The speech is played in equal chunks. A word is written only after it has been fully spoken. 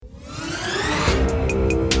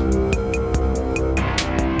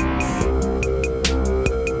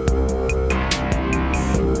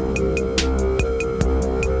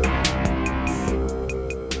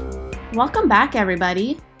Welcome back,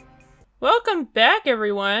 everybody. Welcome back,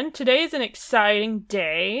 everyone. Today's an exciting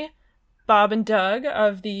day. Bob and Doug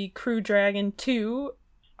of the Crew Dragon 2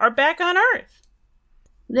 are back on Earth.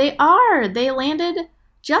 They are. They landed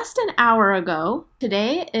just an hour ago.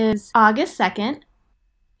 Today is August 2nd.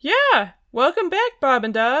 Yeah, welcome back, Bob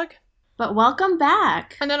and Doug. But welcome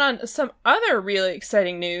back. And then on some other really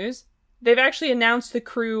exciting news, they've actually announced the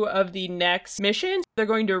crew of the next mission. They're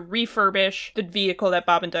going to refurbish the vehicle that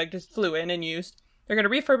Bob and Doug just flew in and used. They're going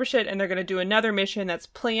to refurbish it, and they're going to do another mission that's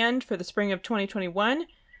planned for the spring of 2021.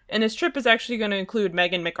 And this trip is actually going to include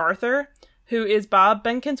Megan McArthur, who is Bob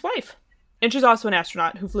Behnken's wife. And she's also an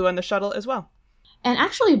astronaut who flew on the shuttle as well. And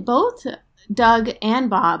actually, both Doug and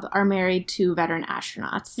Bob are married to veteran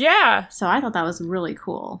astronauts. Yeah. So I thought that was really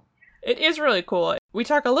cool. It is really cool. We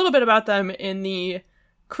talk a little bit about them in the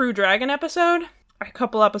Crew Dragon episode. A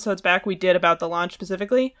couple episodes back we did about the launch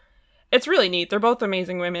specifically. It's really neat. They're both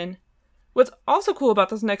amazing women. What's also cool about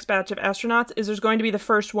this next batch of astronauts is there's going to be the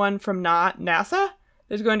first one from not NASA.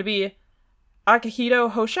 There's going to be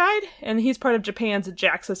Akihito Hoshide, and he's part of Japan's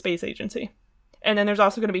JAXA space agency. And then there's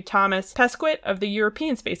also going to be Thomas Pesquet of the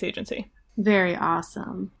European Space Agency. Very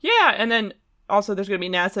awesome. Yeah, and then also there's going to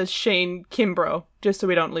be NASA's Shane Kimbrough, just so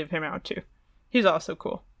we don't leave him out too. He's also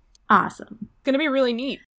cool. Awesome. It's going to be really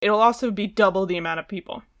neat. It'll also be double the amount of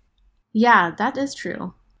people. Yeah, that is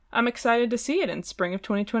true. I'm excited to see it in spring of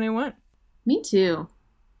 2021. Me too.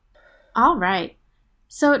 All right.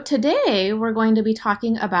 So today we're going to be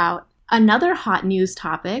talking about another hot news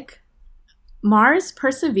topic, Mars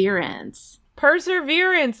Perseverance.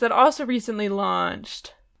 Perseverance that also recently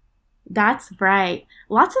launched. That's right.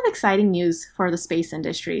 Lots of exciting news for the space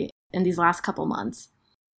industry in these last couple months.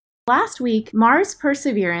 Last week, Mars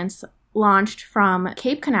Perseverance launched from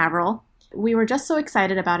Cape Canaveral. We were just so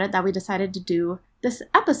excited about it that we decided to do this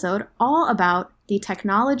episode all about the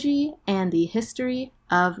technology and the history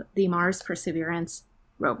of the Mars Perseverance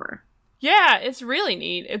rover. Yeah, it's really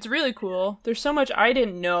neat. It's really cool. There's so much I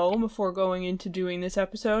didn't know before going into doing this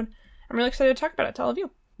episode. I'm really excited to talk about it to all of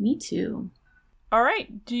you. Me too. All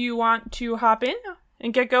right. Do you want to hop in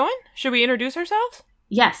and get going? Should we introduce ourselves?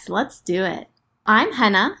 Yes, let's do it. I'm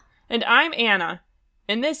Henna. And I'm Anna.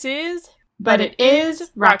 And this is... But it is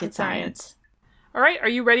Rocket Science. All right. Are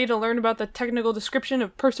you ready to learn about the technical description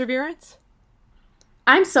of Perseverance?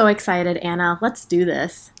 I'm so excited, Anna. Let's do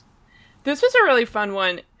this. This was a really fun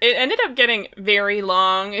one. It ended up getting very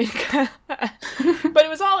long, but it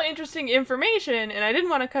was all interesting information, and I didn't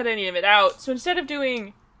want to cut any of it out. So instead of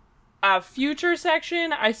doing a future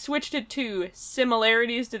section, I switched it to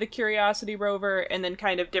similarities to the Curiosity rover and then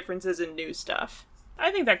kind of differences in new stuff. I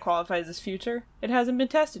think that qualifies as future. It hasn't been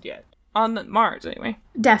tested yet. On Mars, anyway.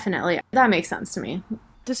 Definitely. That makes sense to me.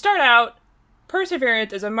 To start out,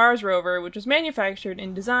 Perseverance is a Mars rover which was manufactured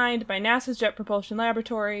and designed by NASA's Jet Propulsion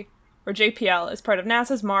Laboratory, or JPL, as part of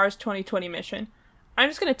NASA's Mars 2020 mission. I'm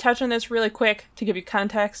just going to touch on this really quick to give you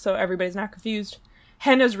context so everybody's not confused.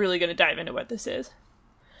 Henna's really going to dive into what this is.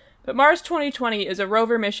 But Mars 2020 is a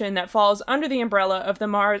rover mission that falls under the umbrella of the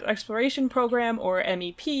Mars Exploration Program, or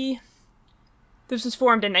MEP. This was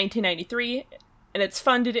formed in 1993, and it's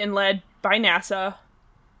funded and led by NASA.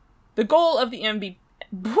 The goal of the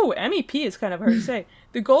MEP is kind of hard to say.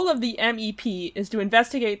 The goal of the MEP is to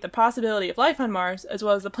investigate the possibility of life on Mars, as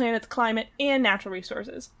well as the planet's climate and natural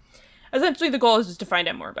resources. Essentially, the goal is just to find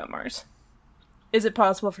out more about Mars. Is it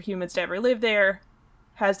possible for humans to ever live there?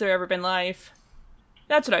 Has there ever been life?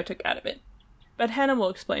 That's what I took out of it. But Henna will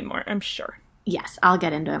explain more, I'm sure. Yes, I'll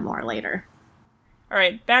get into it more later.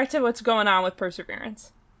 Alright, back to what's going on with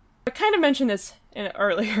Perseverance. I kind of mentioned this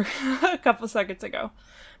earlier, a couple seconds ago.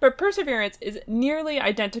 But Perseverance is nearly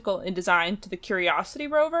identical in design to the Curiosity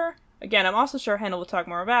rover. Again, I'm also sure Henna will talk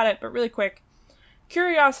more about it, but really quick.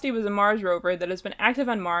 Curiosity was a Mars rover that has been active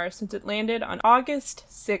on Mars since it landed on August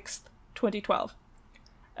 6th, 2012.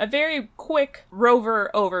 A very quick rover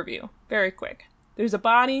overview. Very quick. There's a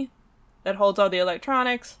body that holds all the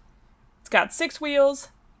electronics. It's got 6 wheels.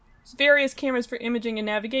 There's various cameras for imaging and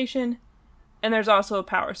navigation. And there's also a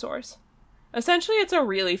power source. Essentially, it's a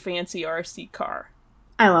really fancy RC car.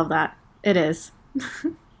 I love that. It is.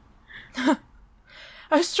 I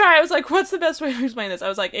was like, what's the best way to explain this? I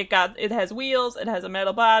was like, it has wheels, it has a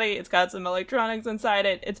metal body, it's got some electronics inside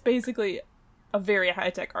it. It's basically a very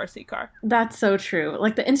high-tech RC car. That's so true.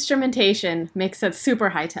 Like, the instrumentation makes it super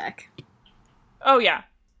high-tech. Oh, yeah.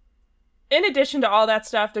 In addition to all that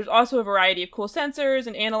stuff, there's also a variety of cool sensors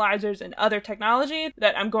and analyzers and other technology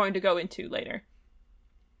that I'm going to go into later.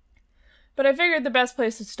 But I figured the best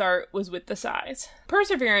place to start was with the size.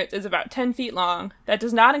 Perseverance is about 10 feet long. That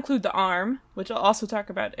does not include the arm, which I'll also talk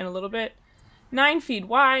about in a little bit. 9 feet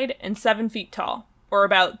wide and 7 feet tall, or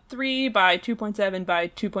about 3 by 2.7 by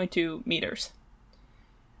 2.2 meters.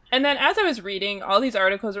 And then as I was reading, all these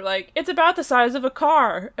articles were like, it's about the size of a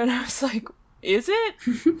car. And I was like, is it?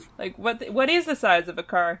 Like, what is the size of a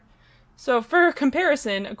car? So for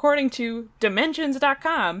comparison, according to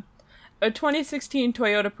Dimensions.com, a 2016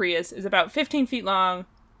 Toyota Prius is about 15 feet long,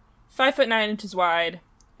 5 foot 9 inches wide,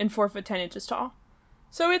 and 4 foot 10 inches tall.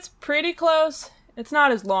 So it's pretty close. It's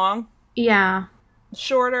not as long. Yeah.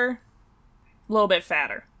 Shorter, a little bit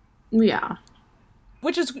fatter. Yeah.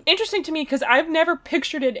 Which is interesting to me because I've never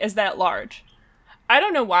pictured it as that large. I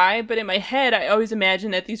don't know why, but in my head I always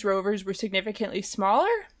imagined that these rovers were significantly smaller.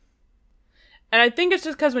 And I think it's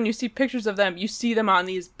just because when you see pictures of them, you see them on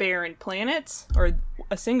these barren planets, or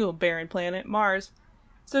a single barren planet, Mars.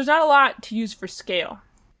 So there's not a lot to use for scale.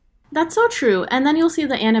 That's so true. And then you'll see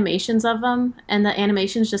the animations of them, and the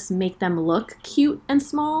animations just make them look cute and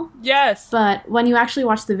small. Yes. But when you actually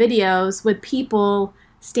watch the videos with people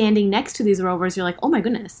standing next to these rovers, you're like, oh my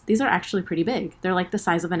goodness, these are actually pretty big. They're like the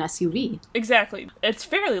size of an SUV. Exactly. It's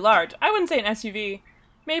fairly large. I wouldn't say an SUV.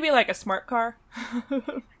 Maybe like a smart car.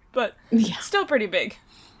 But still pretty big.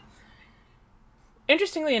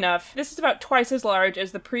 Interestingly enough, this is about twice as large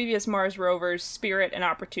as the previous Mars rovers Spirit and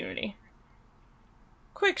Opportunity.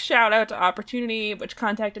 Quick shout out to Opportunity, which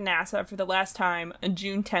contacted NASA for the last time on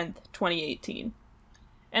June 10th, 2018.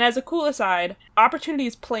 And as a cool aside,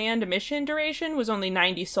 Opportunity's planned mission duration was only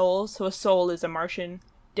 90 sols, so a sol is a Martian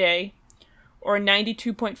day, or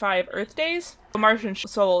 92.5 Earth days. A Martian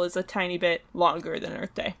sol is a tiny bit longer than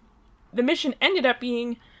Earth day. The mission ended up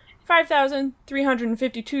being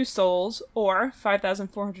 5,352 sols, or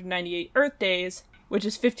 5,498 Earth days, which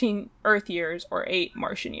is 15 Earth years, or 8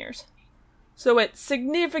 Martian years. So it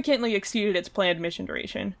significantly exceeded its planned mission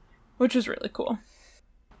duration, which was really cool.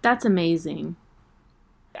 That's amazing.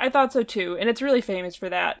 I thought so too, and it's really famous for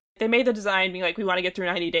that. They made the design being like, we want to get through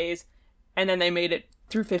 90 days, and then they made it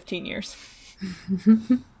through 15 years.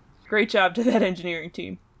 Great job to that engineering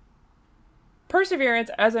team. Perseverance,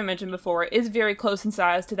 as I mentioned before, is very close in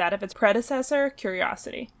size to that of its predecessor,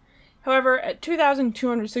 Curiosity. However, at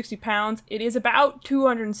 2,260 pounds, it is about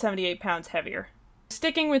 278 pounds heavier.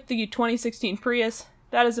 Sticking with the 2016 Prius,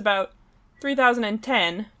 that is about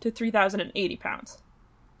 3,010 to 3,080 pounds,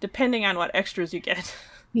 depending on what extras you get.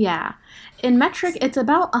 Yeah. In metric, it's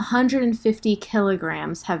about 150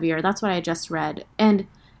 kilograms heavier. That's what I just read. And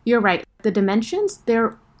you're right. The dimensions,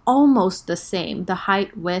 they're almost the same. The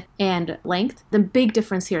height, width, and length. The big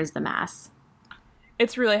difference here is the mass.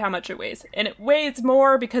 It's really how much it weighs. And it weighs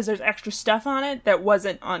more because there's extra stuff on it that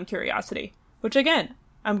wasn't on Curiosity. Which, again,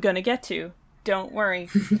 I'm going to get to. Don't worry.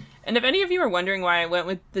 And if any of you are wondering why I went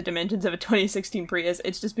with the dimensions of a 2016 Prius,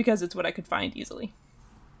 it's just because it's what I could find easily.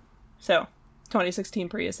 So, 2016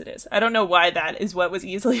 Prius it is. I don't know why that is what was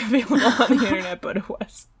easily available on the internet, but it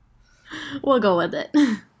was. We'll go with it.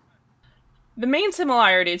 The main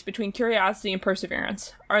similarities between Curiosity and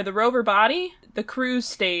Perseverance are the rover body, the cruise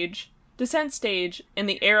stage, descent stage, and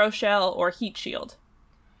the aeroshell or heat shield.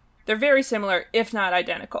 They're very similar, if not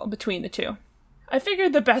identical, between the two. I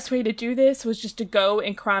figured the best way to do this was just to go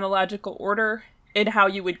in chronological order in how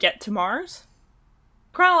you would get to Mars.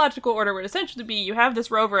 Chronological order would essentially be you have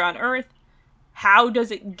this rover on Earth. How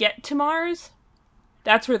does it get to Mars?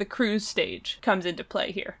 That's where the cruise stage comes into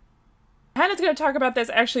play here. Hannah's going to talk about this.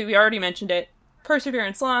 Actually, we already mentioned it.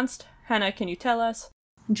 Perseverance launched. Hannah, can you tell us?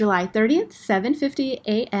 July 30th, 7:50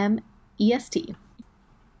 a.m. EST.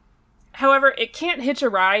 However, it can't hitch a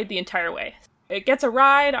ride the entire way. It gets a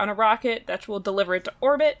ride on a rocket that will deliver it to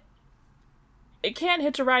orbit. It can't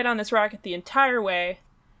hitch a ride on this rocket the entire way.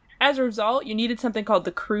 As a result, you needed something called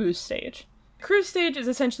the cruise stage. The cruise stage is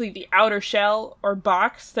essentially the outer shell or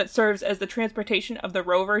box that serves as the transportation of the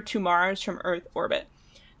rover to Mars from Earth orbit.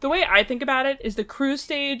 The way I think about it is the cruise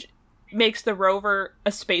stage makes the rover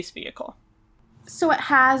a space vehicle. So it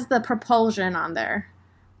has the propulsion on there.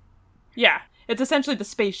 Yeah, it's essentially the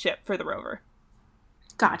spaceship for the rover.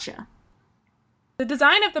 Gotcha. The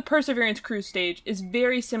design of the Perseverance cruise stage is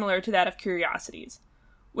very similar to that of Curiosity's,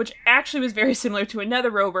 which actually was very similar to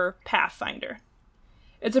another rover, Pathfinder.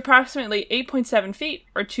 It's approximately 8.7 feet,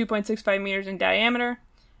 or 2.65 meters in diameter,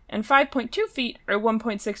 and 5.2 feet, or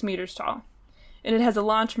 1.6 meters tall. And it has a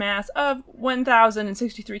launch mass of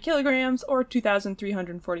 1,063 kilograms, or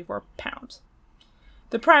 2,344 pounds.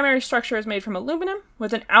 The primary structure is made from aluminum,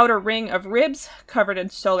 with an outer ring of ribs covered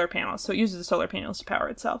in solar panels, so it uses the solar panels to power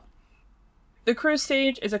itself. The cruise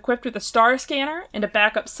stage is equipped with a star scanner and a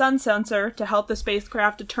backup sun sensor to help the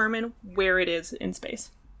spacecraft determine where it is in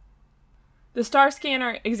space. The star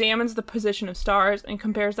scanner examines the position of stars and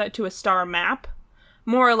compares that to a star map,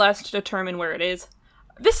 more or less to determine where it is.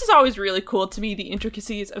 This is always really cool to me, the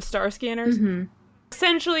intricacies of star scanners. Mm-hmm.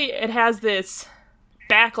 Essentially, it has this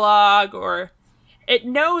backlog, or it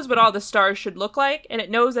knows what all the stars should look like, and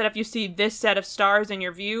it knows that if you see this set of stars in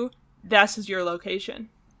your view, this is your location.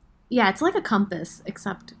 Yeah, it's like a compass,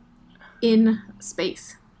 except in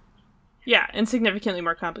space. Yeah, and significantly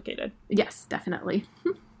more complicated. Yes, definitely.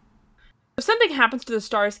 If something happens to the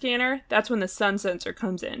star scanner, that's when the sun sensor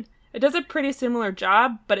comes in. It does a pretty similar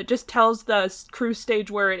job, but it just tells the cruise stage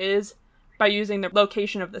where it is by using the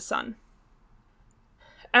location of the sun.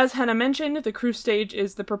 As Hannah mentioned, the cruise stage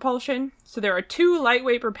is the propulsion, so there are 2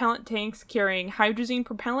 lightweight propellant tanks carrying hydrazine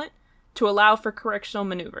propellant to allow for correctional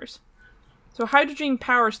maneuvers. So hydrazine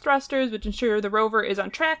powers thrusters, which ensure the rover is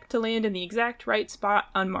on track to land in the exact right spot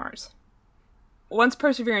on Mars. Once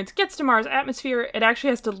Perseverance gets to Mars' atmosphere, it actually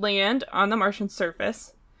has to land on the Martian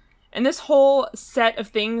surface. And this whole set of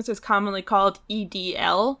things is commonly called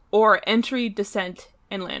EDL, or Entry, Descent,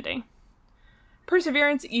 and Landing.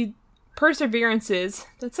 Perseverance's,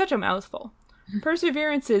 that's such a mouthful.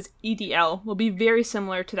 Perseverance's EDL will be very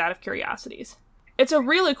similar to that of Curiosity's. It's a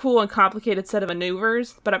really cool and complicated set of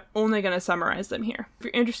maneuvers, but I'm only going to summarize them here. If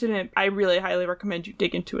you're interested in it, I really highly recommend you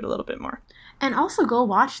dig into it a little bit more. And also go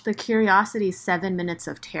watch the Curiosity's 7 Minutes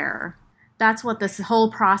of Terror. That's what this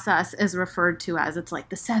whole process is referred to as. It's like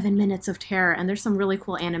the 7 Minutes of Terror, and there's some really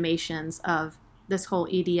cool animations of this whole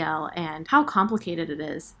EDL and how complicated it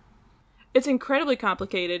is. It's incredibly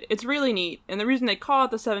complicated. It's really neat, and the reason they call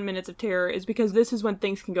it the 7 Minutes of Terror is because this is when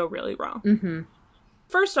things can go really wrong. Mm-hmm.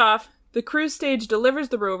 First off, the cruise stage delivers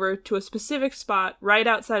the rover to a specific spot right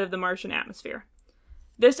outside of the Martian atmosphere.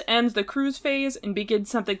 This ends the cruise phase and begins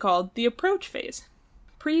something called the approach phase.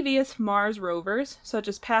 Previous Mars rovers, such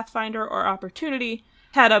as Pathfinder or Opportunity,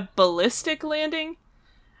 had a ballistic landing.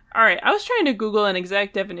 Alright, I was trying to Google an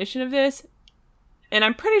exact definition of this, and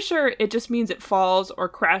I'm pretty sure it just means it falls or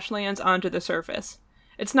crash lands onto the surface.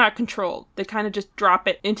 It's not controlled. They kind of just drop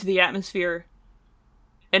it into the atmosphere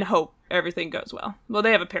and hope everything goes well. Well,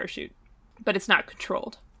 they have a parachute, but it's not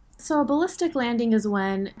controlled. So a ballistic landing is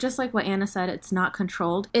when, just like what Anna said, it's not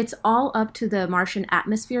controlled. It's all up to the Martian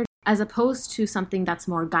atmosphere, as opposed to something that's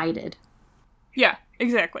more guided. Yeah,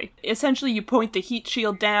 exactly. Essentially, you point the heat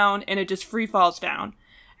shield down, and it just free falls down.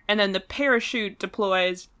 And then the parachute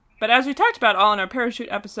deploys. But as we talked about all in our parachute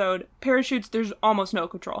episode, parachutes, there's almost no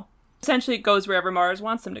control. Essentially, it goes wherever Mars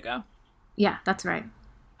wants them to go. Yeah, that's right.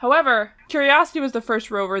 However, Curiosity was the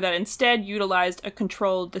first rover that instead utilized a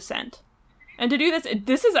controlled descent. And to do this,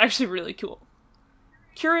 this is actually really cool.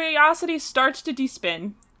 Curiosity starts to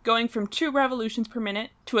despin, going from 2 revolutions per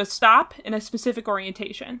minute to a stop in a specific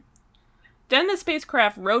orientation. Then the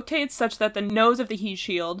spacecraft rotates such that the nose of the heat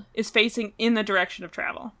shield is facing in the direction of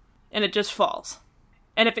travel, and it just falls.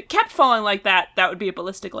 And if it kept falling like that, that would be a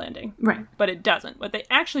ballistic landing. Right. But it doesn't. What they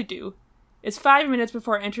actually do is 5 minutes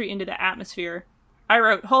before entry into the atmosphere, I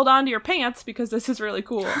wrote, hold on to your pants, because this is really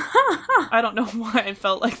cool. I don't know why I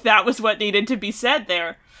felt like that was what needed to be said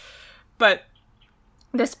there. But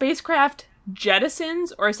the spacecraft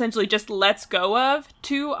jettisons, or essentially just lets go of,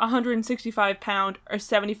 2 165-pound or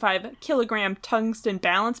 75-kilogram tungsten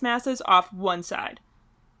balance masses off one side.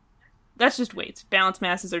 That's just weights. Balance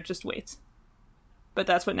masses are just weights. But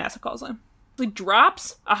that's what NASA calls them. It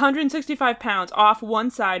drops 165 pounds off one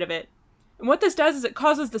side of it. And what this does is it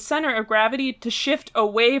causes the center of gravity to shift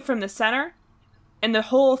away from the center, and the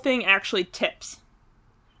whole thing actually tips.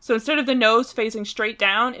 So instead of the nose facing straight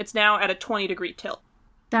down, it's now at a 20-degree tilt.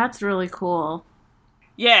 That's really cool.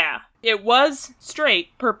 Yeah, it was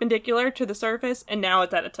straight, perpendicular to the surface, and now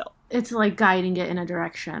it's at a tilt. It's like guiding it in a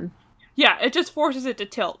direction. Yeah, it just forces it to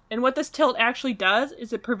tilt. And what this tilt actually does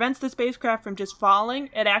is it prevents the spacecraft from just falling.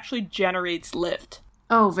 It actually generates lift.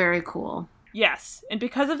 Oh, very cool. Yes, and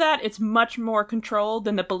because of that, it's much more controlled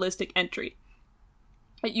than the ballistic entry.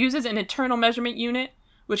 It uses an internal measurement unit,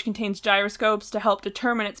 which contains gyroscopes to help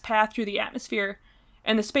determine its path through the atmosphere,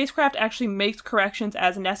 and the spacecraft actually makes corrections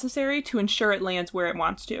as necessary to ensure it lands where it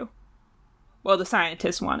wants to. Well, the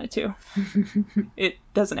scientists want it to. It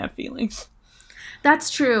doesn't have feelings.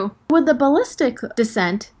 That's true. With the ballistic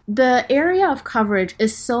descent, the area of coverage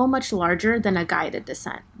is so much larger than a guided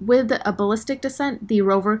descent. With a ballistic descent, the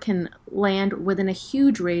rover can land within a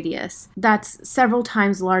huge radius that's several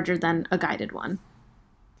times larger than a guided one.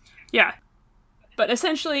 Yeah. But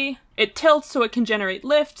essentially, it tilts so it can generate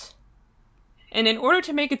lift, and in order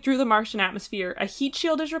to make it through the Martian atmosphere, a heat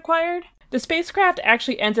shield is required. The spacecraft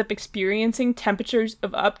actually ends up experiencing temperatures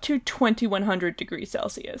of up to 2100 degrees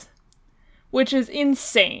Celsius. Which is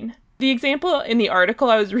insane. The example in the article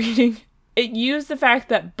I was reading It used the fact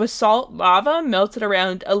that basalt lava melts at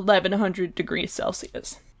around 1100 degrees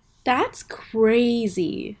Celsius. That's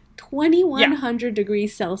crazy. 2100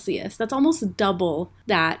 degrees Celsius. That's almost double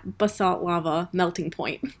that basalt lava melting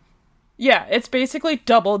point. Yeah, it's basically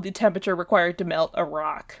double the temperature required to melt a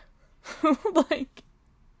rock. Like,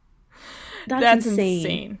 that's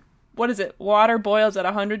insane. What is it? Water boils at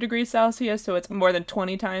 100 degrees Celsius, so it's more than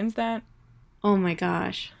 20 times that? Oh my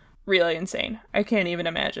gosh. Really insane. I can't even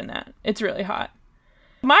imagine that. It's really hot.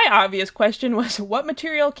 My obvious question was, what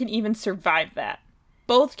material can even survive that?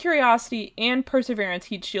 Both Curiosity and Perseverance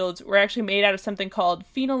heat shields were actually made out of something called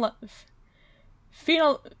phenolic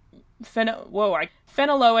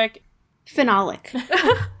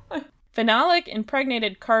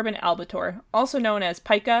impregnated carbon albator, also known as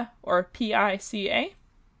PICA or PICA.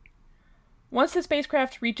 Once the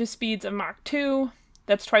spacecraft reaches speeds of Mach 2,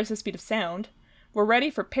 that's twice the speed of sound, we're ready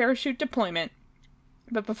for parachute deployment.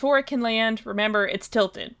 But before it can land, remember, it's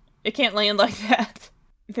tilted. It can't land like that.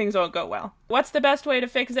 Things won't go well. What's the best way to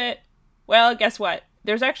fix it? Well, guess what?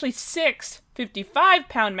 There's actually 6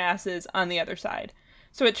 55-pound masses on the other side.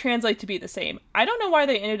 So it translates to be the same. I don't know why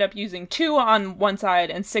they ended up using 2 on one side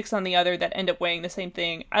and 6 on the other that end up weighing the same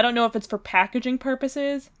thing. I don't know if it's for packaging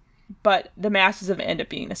purposes, but the masses of it end up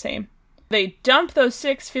being the same. They dump those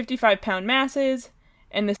 6 55-pound masses,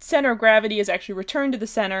 and the center of gravity is actually returned to the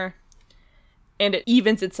center, and it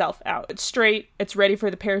evens itself out. It's straight, it's ready for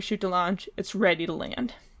the parachute to launch, it's ready to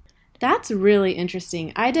land. That's really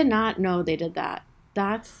interesting. I did not know they did that.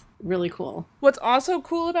 That's really cool. What's also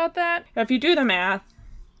cool about that, if you do the math,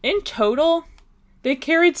 in total, they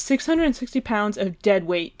carried 660 pounds of dead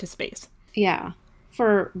weight to space. Yeah,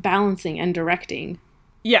 for balancing and directing.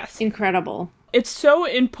 Yes. Incredible. It's so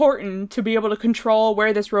important to be able to control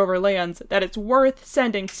where this rover lands that it's worth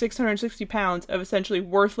sending 660 pounds of essentially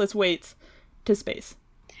worthless weights to space.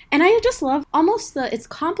 And I just love it's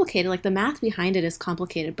complicated, like the math behind it is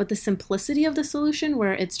complicated, but the simplicity of the solution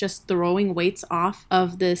where it's just throwing weights off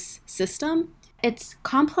of this system, it's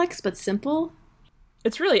complex but simple.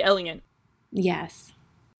 It's really elegant. Yes.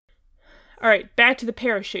 All right, back to the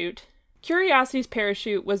parachute. Curiosity's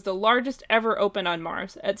parachute was the largest ever opened on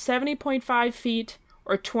Mars at 70.5 feet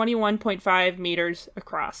or 21.5 meters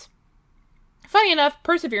across. Funny enough,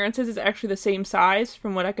 Perseverance's is actually the same size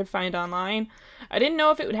from what I could find online. I didn't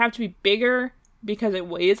know if it would have to be bigger because it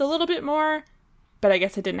weighs a little bit more, but I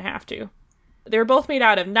guess it didn't have to. They were both made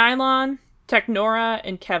out of nylon, Technora,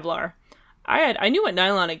 and Kevlar. I knew what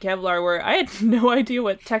nylon and Kevlar were. I had no idea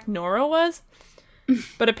what Technora was.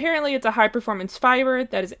 But apparently it's a high-performance fiber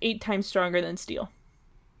that is 8 times stronger than steel.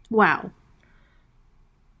 Wow.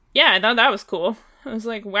 Yeah, I thought that was cool. I was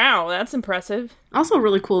like, wow, that's impressive. Also a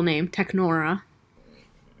really cool name, Technora.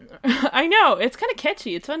 I know, it's kind of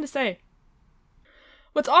catchy. It's fun to say.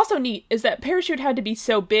 What's also neat is that parachute had to be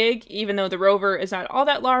so big, even though the rover is not all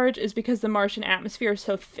that large, is because the Martian atmosphere is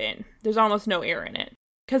so thin. There's almost no air in it.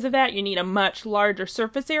 Because of that, you need a much larger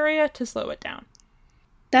surface area to slow it down.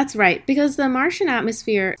 That's right, because the Martian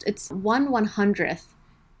atmosphere, it's 1/100th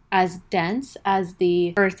as dense as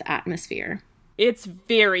the Earth atmosphere. It's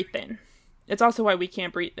very thin. It's also why we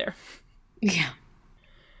can't breathe there. Yeah.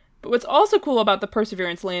 But what's also cool about the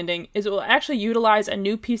Perseverance landing is it will actually utilize a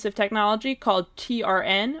new piece of technology called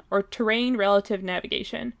TRN, or Terrain Relative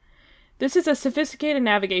Navigation. This is a sophisticated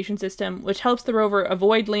navigation system which helps the rover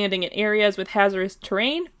avoid landing in areas with hazardous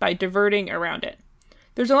terrain by diverting around it.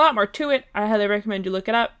 There's a lot more to it. I highly recommend you look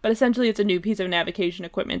it up, but essentially it's a new piece of navigation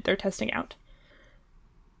equipment they're testing out.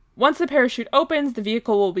 Once the parachute opens, the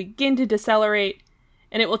vehicle will begin to decelerate,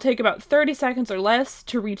 and it will take about 30 seconds or less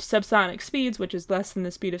to reach subsonic speeds, which is less than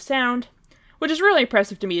the speed of sound, which is really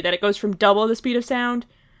impressive to me that it goes from double the speed of sound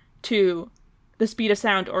to the speed of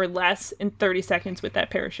sound or less in 30 seconds with that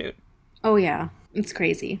parachute. Oh yeah, it's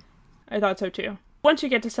crazy. I thought so too. Once you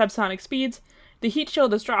get to subsonic speeds, the heat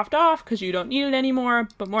shield is dropped off because you don't need it anymore,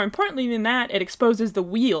 but more importantly than that, it exposes the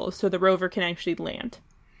wheels so the rover can actually land.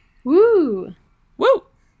 Woo! Woo!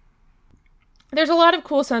 There's a lot of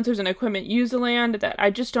cool sensors and equipment used to land that I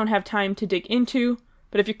just don't have time to dig into,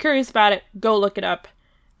 but if you're curious about it, go look it up.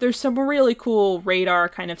 There's some really cool radar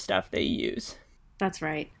kind of stuff they use. That's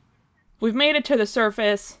right. We've made it to the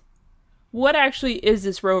surface. What actually is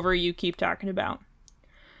this rover you keep talking about?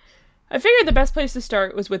 I figured the best place to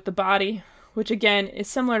start was with the body, which again is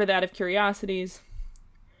similar to that of Curiosity's.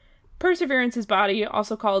 Perseverance's body,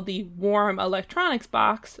 also called the Warm Electronics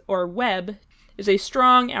Box, or WEB, is a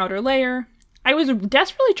strong outer layer. I was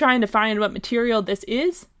desperately trying to find what material this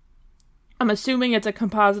is. I'm assuming it's a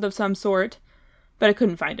composite of some sort, but I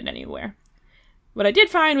couldn't find it anywhere. What I did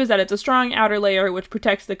find was that it's a strong outer layer which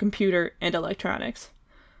protects the computer and electronics.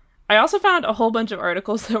 I also found a whole bunch of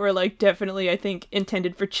articles that were, like, definitely, I think,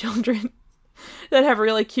 intended for children that have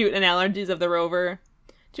really cute analogies of the rover.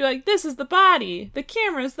 You're like, this is the body, the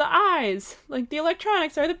camera's the eyes, like, the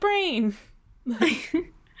electronics are the brain.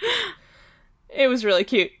 It was really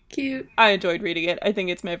cute. Cute. I enjoyed reading it. I think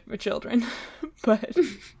it's meant for children. But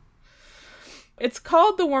it's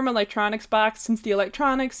called the Warm Electronics Box since the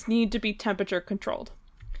electronics need to be temperature controlled.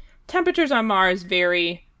 Temperatures on Mars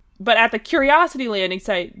vary, but at the Curiosity landing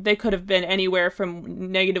site, they could have been anywhere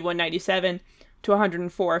from negative 197 to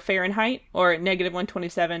 104 Fahrenheit, or negative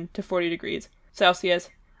 127 to 40 degrees Celsius.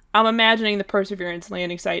 I'm imagining the Perseverance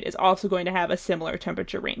landing site is also going to have a similar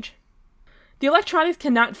temperature range. The electronics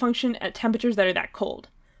cannot function at temperatures that are that cold.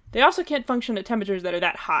 They also can't function at temperatures that are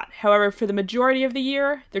that hot. However, for the majority of the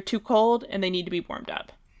year, they're too cold and they need to be warmed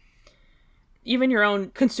up. Even your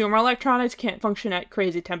own consumer electronics can't function at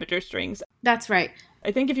crazy temperature strings. That's right.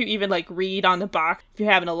 I think if you even, like, read on the box, if you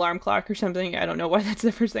have an alarm clock or something, I don't know why that's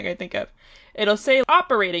the first thing I think of, it'll say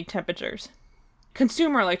operating temperatures.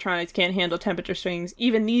 Consumer electronics can't handle temperature swings.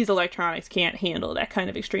 Even these electronics can't handle that kind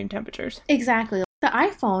of extreme temperatures. Exactly. The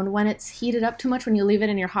iPhone, when it's heated up too much when you leave it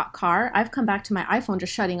in your hot car, I've come back to my iPhone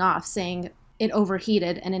just shutting off, saying it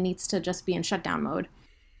overheated and it needs to just be in shutdown mode.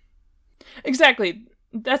 Exactly.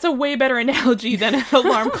 That's a way better analogy than an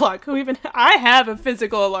alarm clock. I have a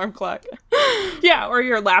physical alarm clock. Yeah, or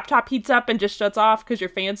your laptop heats up and just shuts off because your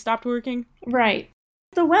fan stopped working. Right.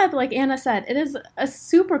 The Webb, like Anna said, it is a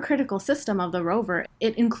super critical system of the rover.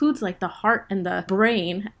 It includes like the heart and the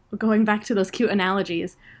brain, going back to those cute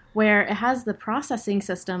analogies, where it has the processing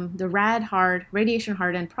system, the rad-hard,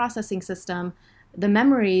 radiation-hardened processing system, the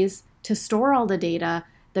memories to store all the data,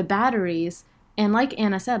 the batteries, and like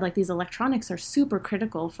Anna said, like these electronics are super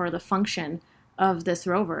critical for the function of this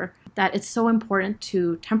rover, that it's so important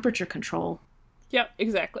to temperature control. Yep,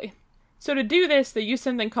 exactly. So to do this, they use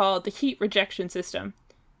something called the heat rejection system.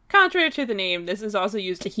 Contrary to the name, this is also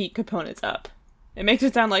used to heat components up. It makes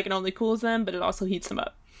it sound like it only cools them, but it also heats them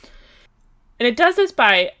up. And it does this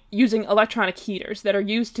by using electronic heaters that are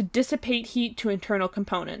used to dissipate heat to internal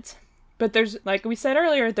components. But there's, like we said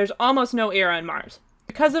earlier, there's almost no air on Mars.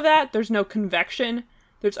 Because of that, there's no convection,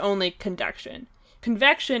 there's only conduction.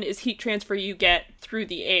 Convection is heat transfer you get through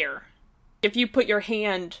the air. If you put your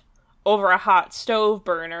hand over a hot stove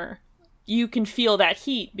burner, you can feel that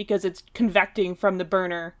heat because it's convecting from the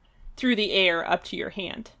burner through the air up to your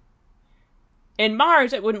hand. In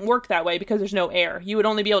Mars, it wouldn't work that way because there's no air. You would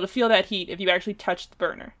only be able to feel that heat if you actually touched the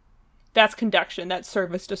burner. That's conduction. That's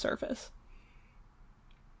surface to surface.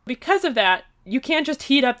 Because of that, you can't just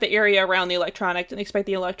heat up the area around the electronics and expect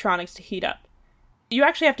the electronics to heat up. You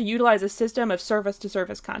actually have to utilize a system of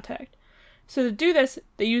surface-to-surface contact. So to do this,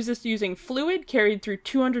 they use this using fluid carried through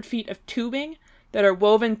 200 feet of tubing that are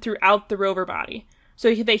woven throughout the rover body.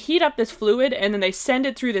 So they heat up this fluid and then they send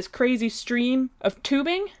it through this crazy stream of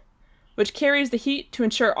tubing, which carries the heat to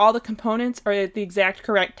ensure all the components are at the exact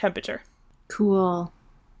correct temperature. Cool.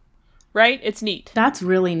 Right? It's neat. That's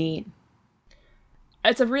really neat.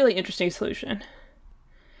 It's a really interesting solution.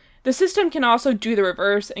 The system can also do the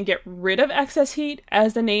reverse and get rid of excess heat,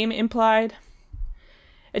 as the name implied.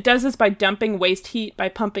 It does this by dumping waste heat by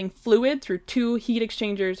pumping fluid through two heat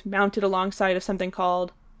exchangers mounted alongside of something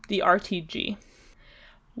called the RTG.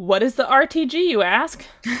 What is the RTG, you ask?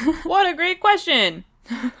 What a great question!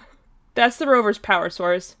 That's the rover's power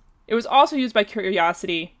source. It was also used by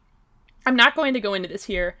Curiosity. I'm not going to go into this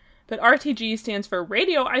here, but RTG stands for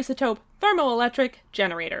Radioisotope Thermoelectric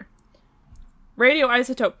Generator.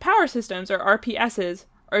 Radioisotope power systems, or RPSs,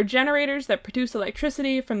 are generators that produce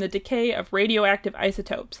electricity from the decay of radioactive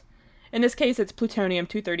isotopes. In this case, it's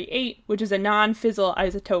plutonium-238, which is a non-fissile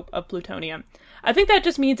isotope of plutonium. I think that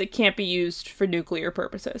just means it can't be used for nuclear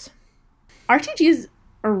purposes. RTGs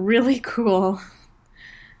are really cool.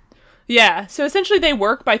 Yeah, so essentially they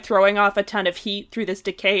work by throwing off a ton of heat through this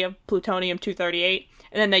decay of plutonium-238,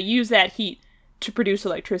 and then they use that heat to produce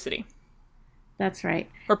electricity. That's right.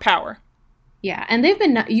 Or power. Yeah, and they've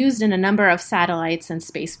been used in a number of satellites and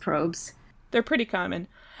space probes. They're pretty common.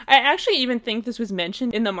 I actually even think this was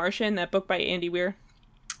mentioned in The Martian, that book by Andy Weir.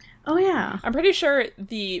 Oh, yeah. I'm pretty sure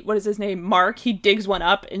what is his name, Mark, he digs one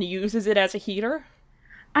up and uses it as a heater.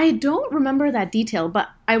 I don't remember that detail, but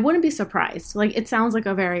I wouldn't be surprised. Like, it sounds like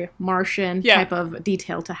a very Martian type of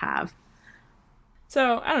detail to have.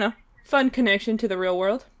 So, I don't know. Fun connection to the real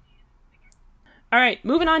world. Alright,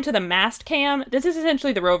 moving on to the mast cam. This is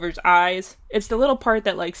essentially the rover's eyes. It's the little part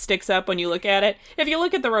that, like, sticks up when you look at it. If you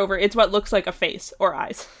look at the rover, it's what looks like a face, or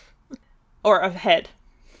eyes. Or a head.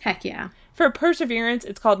 Heck yeah. For Perseverance,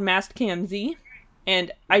 it's called Mast Cam Z.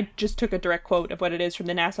 And I just took a direct quote of what it is from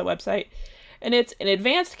the NASA website. And it's an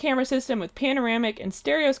advanced camera system with panoramic and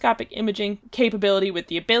stereoscopic imaging capability with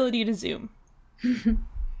the ability to zoom.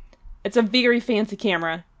 It's a very fancy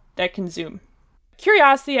camera that can zoom.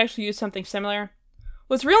 Curiosity actually used something similar.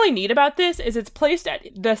 What's really neat about this is it's placed at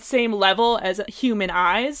the same level as human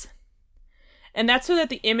eyes. And that's so that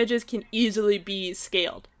the images can easily be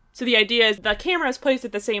scaled. So the idea is the camera is placed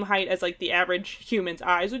at the same height as like the average human's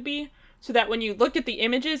eyes would be, so that when you look at the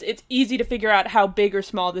images, it's easy to figure out how big or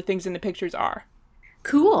small the things in the pictures are.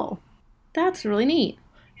 Cool. That's really neat.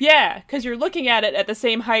 Yeah, because you're looking at it at the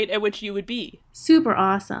same height at which you would be. Super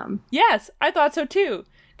awesome. Yes, I thought so too.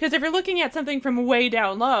 Because if you're looking at something from way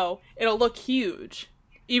down low, it'll look huge,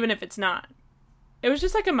 even if it's not. It was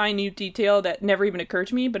just like a minute detail that never even occurred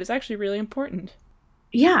to me, but it's actually really important.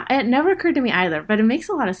 Yeah, it never occurred to me either, but it makes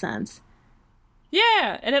a lot of sense.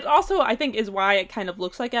 Yeah, and it also, I think, is why it kind of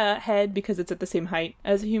looks like a head, because it's at the same height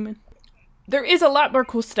as a human. There is a lot more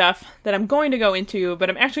cool stuff that I'm going to go into, but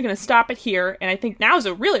I'm actually going to stop it here, and I think now is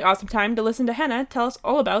a really awesome time to listen to Henna tell us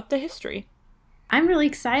all about the history. I'm really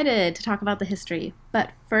excited to talk about the history, but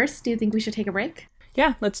first, do you think we should take a break?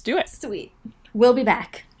 Yeah, let's do it. Sweet. We'll be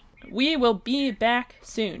back. We will be back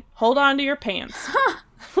soon. Hold on to your pants. I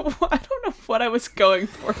don't know what I was going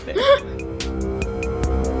for there.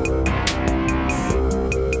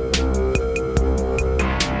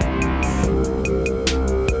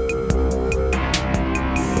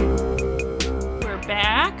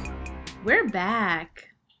 We're back.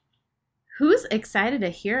 Who's excited to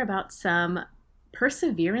hear about some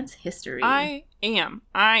Perseverance history? I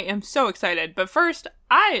am so excited. But first,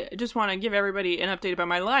 I just want to give everybody an update about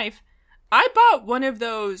my life. I bought one of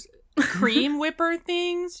those cream whipper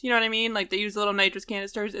things. You know what I mean? Like they use little nitrous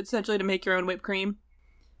canisters essentially to make your own whipped cream.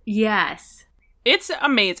 Yes. It's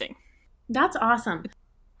amazing. That's awesome.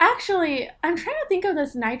 Actually, I'm trying to think of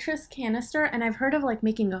this nitrous canister, and I've heard of like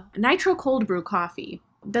making a nitro cold brew coffee.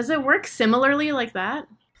 Does it work similarly like that?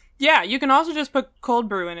 Yeah, you can also just put cold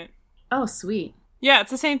brew in it. Oh, sweet. Yeah,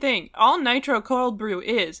 it's the same thing. All nitro cold brew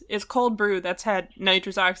is cold brew that's had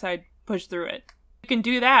nitrous oxide pushed through it. You can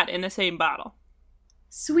do that in the same bottle.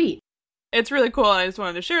 Sweet. It's really cool, and I just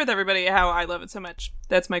wanted to share with everybody how I love it so much.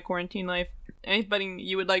 That's my quarantine life. Anything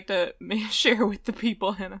you would like to share with the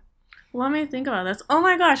people, Henna? Let me think about this. Oh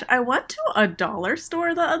my gosh, I went to a dollar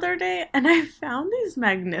store the other day and I found these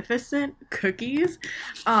magnificent cookies.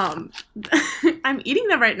 I'm eating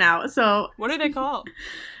them right now. So what are they called?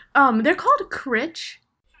 They're called Critch.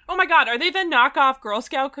 Oh my god, are they the knockoff Girl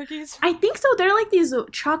Scout cookies? I think so. They're like these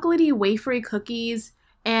chocolatey, wafery cookies.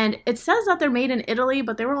 And it says that they're made in Italy,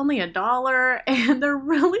 but they were only $1, and they're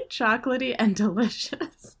really chocolatey and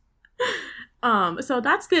delicious. So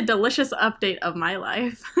that's the delicious update of my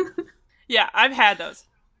life. Yeah, I've had those.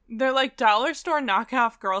 They're like dollar store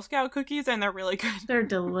knockoff Girl Scout cookies, and they're really good. They're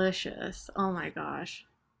delicious. Oh my gosh.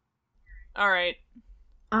 All right.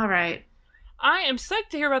 I am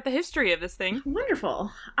psyched to hear about the history of this thing.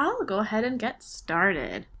 Wonderful. I'll go ahead and get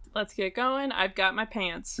started. Let's get going. I've got my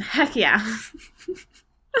pants. Heck yeah.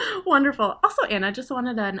 Wonderful. Also, Anna, just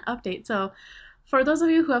wanted an update. So, for those of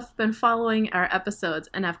you who have been following our episodes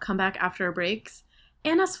and have come back after our breaks,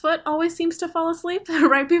 Anna's foot always seems to fall asleep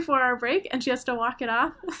right before our break, and she has to walk it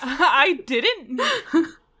off. I didn't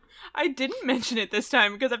mention it this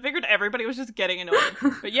time because I figured everybody was just getting annoyed.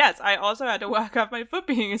 But yes, I also had to walk off my foot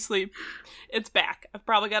being asleep. It's back. I've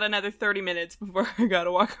probably got another 30 minutes before I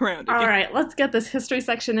gotta walk around again. All right, let's get this history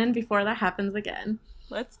section in before that happens again.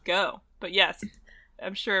 Let's go. But yes,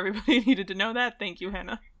 I'm sure everybody needed to know that. Thank you,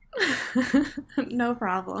 Henna. No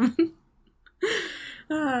problem.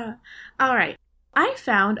 All right. I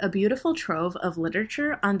found a beautiful trove of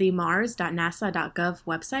literature on the mars.nasa.gov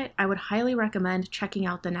website. I would highly recommend checking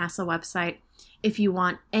out the NASA website if you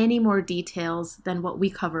want any more details than what we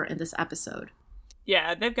cover in this episode.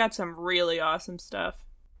 Yeah, they've got some really awesome stuff.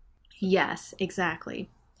 Yes, exactly.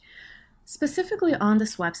 Specifically on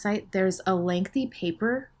this website, there's a lengthy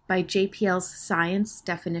paper by JPL's Science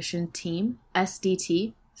Definition Team.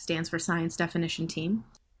 SDT stands for Science Definition Team.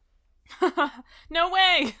 No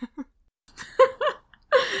way!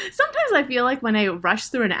 Sometimes I feel like when I rush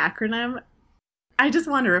through an acronym, I just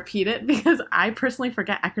want to repeat it because I personally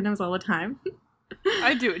forget acronyms all the time.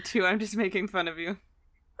 I do it too. I'm just making fun of you.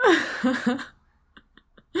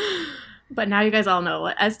 But now you guys all know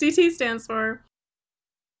what SDT stands for.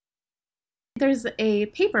 There's a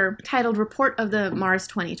paper titled Report of the Mars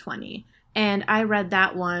 2020, and I read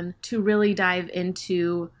that one to really dive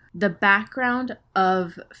into the background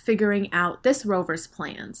of figuring out this rover's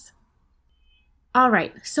plans. All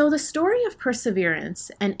right, so the story of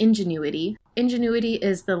Perseverance and Ingenuity. Ingenuity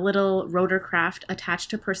is the little rotorcraft attached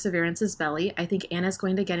to Perseverance's belly. I think Anna's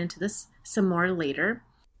going to get into this some more later.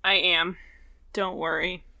 I am. Don't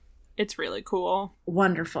worry. It's really cool.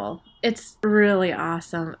 Wonderful. It's really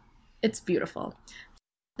awesome. It's beautiful.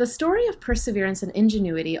 The story of Perseverance and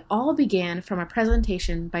Ingenuity all began from a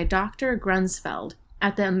presentation by Dr. Grunsfeld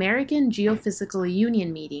at the American Geophysical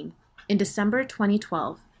Union meeting in December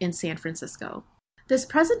 2012 in San Francisco. This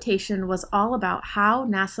presentation was all about how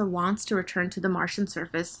NASA wants to return to the Martian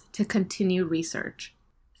surface to continue research.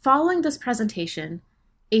 Following this presentation,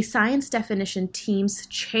 a science definition team's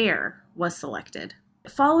chair was selected.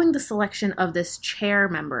 Following the selection of this chair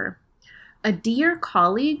member, a dear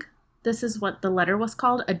colleague, this is what the letter was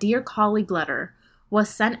called, a dear colleague letter was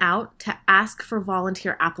sent out to ask for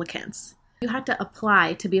volunteer applicants. You had to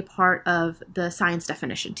apply to be a part of the science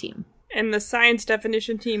definition team. And the science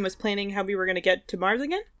definition team was planning how we were going to get to Mars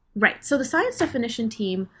again? Right. So the science definition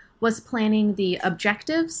team was planning the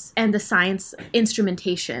objectives and the science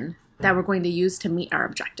instrumentation that we're going to use to meet our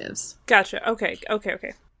objectives. Gotcha. Okay.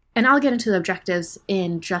 And I'll get into the objectives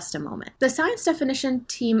in just a moment. The science definition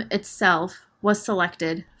team itself was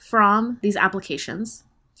selected from these applications,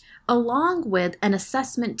 along with an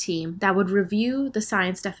assessment team that would review the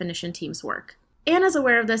science definition team's work. Anna's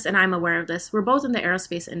aware of this and I'm aware of this. We're both in the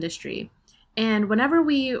aerospace industry. And whenever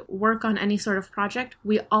we work on any sort of project,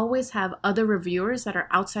 we always have other reviewers that are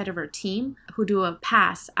outside of our team who do a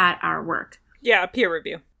pass at our work. Yeah, a peer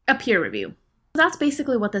review. A peer review. That's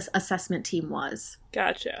basically what this assessment team was.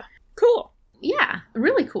 Gotcha. Cool. Yeah,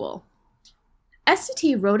 really cool.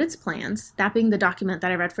 SDT wrote its plans, that being the document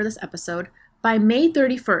that I read for this episode, by May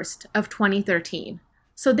 31st of 2013.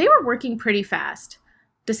 So they were working pretty fast.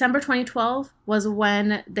 December 2012 was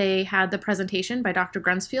when they had the presentation by Dr.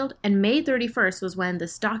 Grunsfeld, and May 31st was when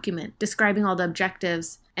this document describing all the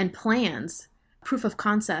objectives and plans, proof of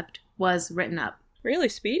concept, was written up. Really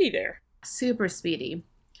speedy there. Super speedy.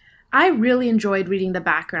 I really enjoyed reading the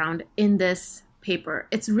background in this paper.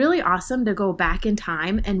 It's really awesome to go back in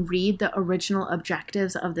time and read the original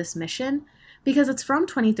objectives of this mission because it's from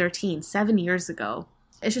 2013, 7 years ago.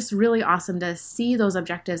 It's just really awesome to see those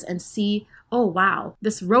objectives and see, oh wow,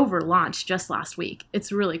 this rover launched just last week.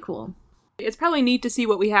 It's really cool. It's probably neat to see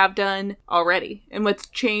what we have done already and what's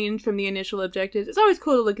changed from the initial objectives. It's always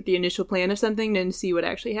cool to look at the initial plan of something and see what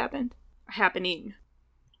actually happening.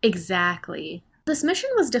 Exactly. This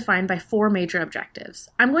mission was defined by 4 major objectives.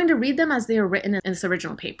 I'm going to read them as they are written in this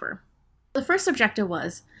original paper. The first objective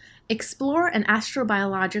was explore an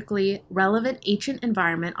astrobiologically relevant ancient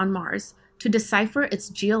environment on Mars to decipher its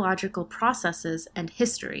geological processes and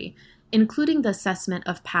history, including the assessment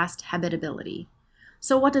of past habitability.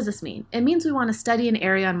 So what does this mean? It means we want to study an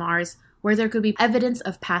area on Mars where there could be evidence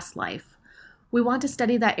of past life. We want to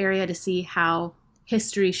study that area to see how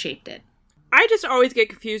history shaped it. I just always get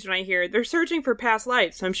confused when I hear they're searching for past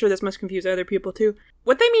life, so I'm sure this must confuse other people too.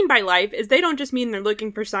 What they mean by life is they don't just mean they're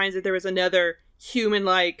looking for signs that there was another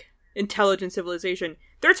human-like intelligent civilization.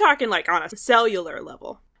 They're talking like on a cellular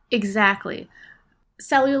level. Exactly.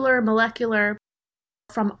 Cellular, molecular.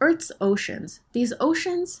 From Earth's oceans, these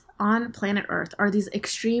oceans on planet Earth are these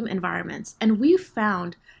extreme environments, and we've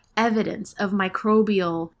found evidence of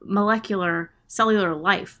microbial, molecular, cellular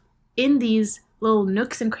life in these little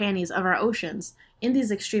nooks and crannies of our oceans, in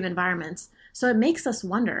these extreme environments. So it makes us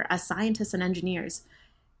wonder, as scientists and engineers,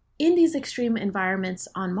 in these extreme environments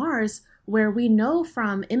on Mars, where we know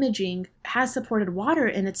from imaging has supported water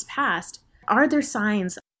in its past, are there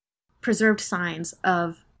signs, preserved signs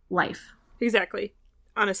of life? Exactly.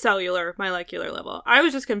 On a cellular, molecular level. I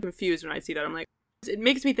was just confused when I see that. I'm like, it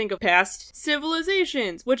makes me think of past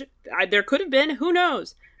civilizations, which there could have been, who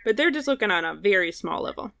knows? But they're just looking on a very small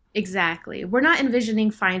level. Exactly. We're not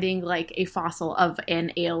envisioning finding like a fossil of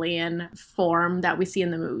an alien form that we see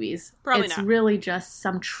in the movies. Probably it's not. Really just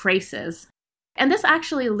some traces. And this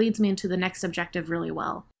actually leads me into the next objective really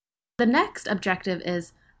well. The next objective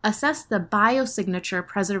is assess the biosignature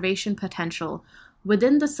preservation potential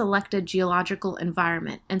within the selected geological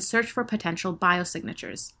environment and search for potential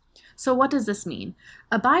biosignatures. So what does this mean?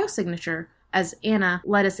 A biosignature, as Anna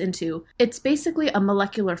led us into, it's basically a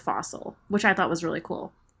molecular fossil, which I thought was really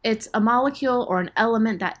cool. It's a molecule or an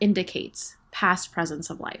element that indicates past presence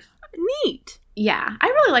of life. Neat. Yeah, I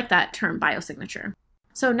really like that term, biosignature.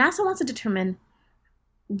 So NASA wants to determine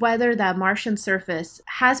whether the Martian surface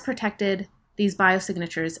has protected these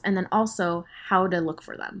biosignatures and then also how to look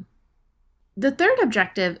for them. The third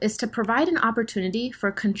objective is to provide an opportunity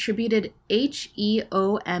for contributed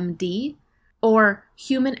HEOMD, or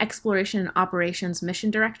Human Exploration and Operations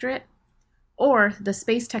Mission Directorate, or the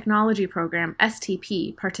Space Technology Program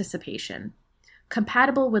STP participation,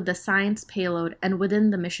 compatible with the science payload and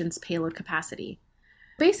within the mission's payload capacity.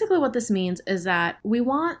 Basically what this means is that we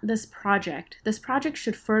want this project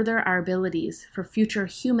should further our abilities for future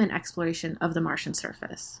human exploration of the Martian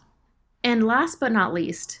surface. And last but not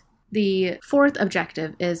least, the fourth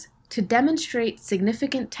objective is to demonstrate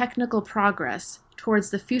significant technical progress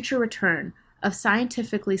towards the future return of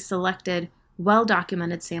scientifically selected,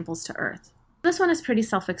 well-documented samples to Earth. This one is pretty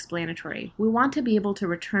self-explanatory. We want to be able to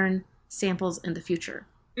return samples in the future.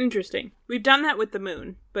 Interesting. We've done that with the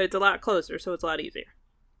moon, but it's a lot closer, so it's a lot easier.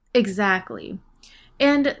 Exactly.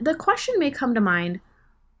 And the question may come to mind,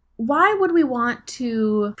 why would we want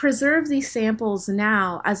to preserve these samples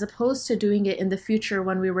now as opposed to doing it in the future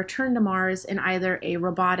when we return to Mars in either a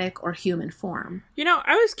robotic or human form?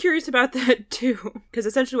 I was curious about that too, because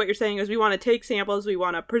essentially what you're saying is we want to take samples, we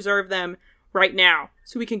want to preserve them right now,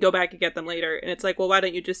 so we can go back and get them later. And it's like, well, why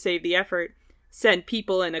don't you just save the effort, send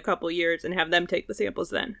people in a couple years and have them take the samples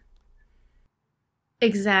then?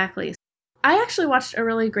 Exactly. I actually watched a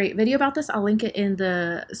really great video about this. I'll link it in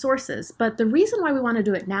the sources. But the reason why we want to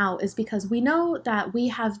do it now is because we know that we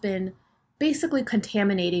have been basically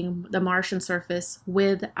contaminating the Martian surface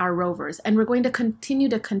with our rovers. And we're going to continue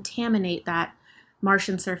to contaminate that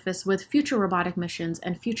Martian surface with future robotic missions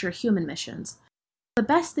and future human missions. The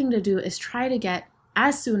best thing to do is try to get,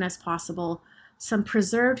 as soon as possible, some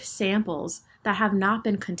preserved samples that have not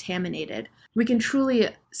been contaminated. We can truly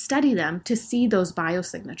study them to see those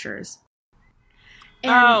biosignatures.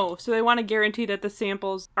 So they want to guarantee that the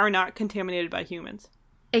samples are not contaminated by humans.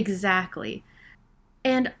 Exactly.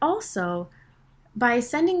 And also, by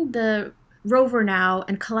sending the rover now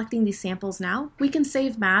and collecting these samples now, we can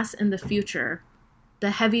save mass in the future. The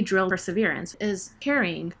heavy drill Perseverance is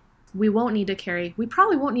carrying. We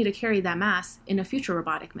probably won't need to carry that mass in a future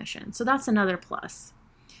robotic mission. So that's another plus.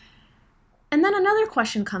 And then another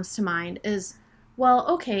question comes to mind is, well,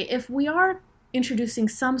 okay, if we are introducing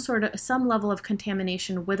some level of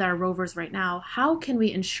contamination with our rovers right now, how can we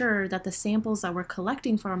ensure that the samples that we're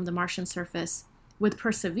collecting from the Martian surface with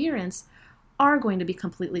Perseverance are going to be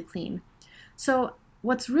completely clean? So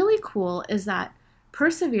what's really cool is that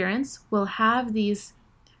Perseverance will have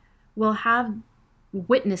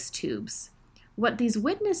witness tubes. What these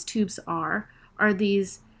witness tubes are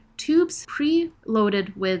these tubes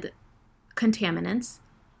preloaded with contaminants,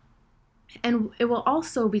 and it will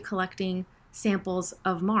also be collecting samples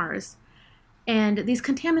of Mars. And these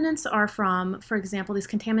contaminants are from, for example, these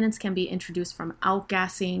contaminants can be introduced from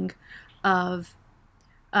outgassing of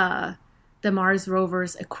the Mars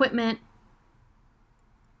rover's equipment,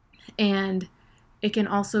 and it can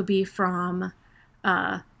also be from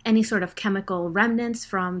any sort of chemical remnants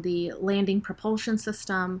from the landing propulsion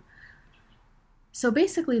system. So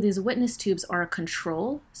basically, these witness tubes are a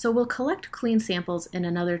control. So we'll collect clean samples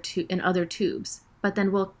in other tubes, but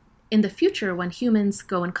then in the future, when humans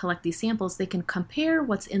go and collect these samples, they can compare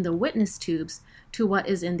what's in the witness tubes to what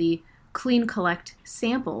is in the clean collect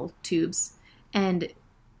sample tubes and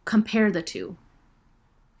compare the two.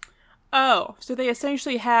 Oh, so they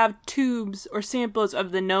essentially have tubes or samples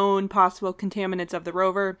of the known possible contaminants of the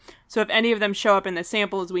rover. So if any of them show up in the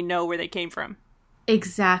samples, we know where they came from.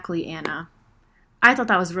 Exactly, Anna. I thought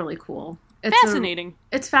that was really cool. Fascinating.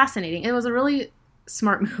 It's fascinating. It was a really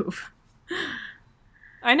smart move.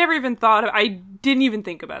 I didn't even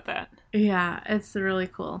think about that. Yeah, it's really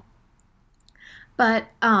cool. But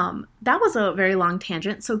that was a very long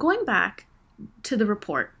tangent. So going back to the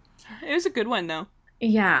report. It was a good one, though.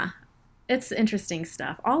 Yeah, it's interesting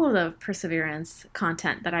stuff. All of the Perseverance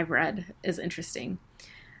content that I've read is interesting.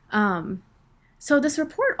 So this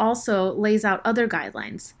report also lays out other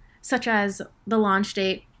guidelines, such as the launch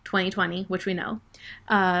date, 2020, which we know,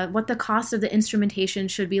 what the cost of the instrumentation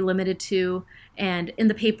should be limited to, and in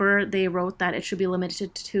the paper they wrote that it should be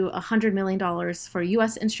limited to $100 million for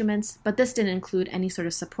U.S. instruments, but this didn't include any sort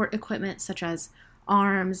of support equipment such as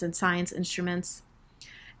arms and science instruments,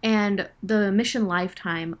 and the mission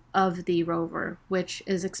lifetime of the rover, which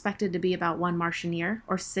is expected to be about 1 Martian year,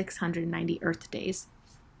 or 690 Earth days.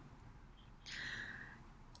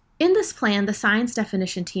 In this plan, the science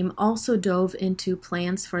definition team also dove into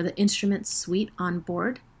plans for the instrument suite on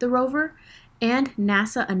board the rover, and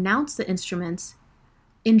NASA announced the instruments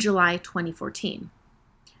in July 2014.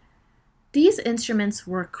 These instruments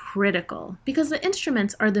were critical because the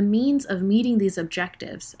instruments are the means of meeting these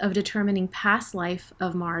objectives of determining past life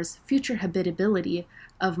of Mars, future habitability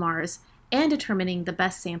of Mars, and determining the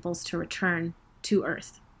best samples to return to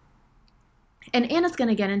Earth. And Anna's going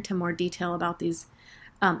to get into more detail about these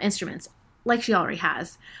instruments, like she already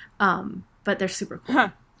has, but they're super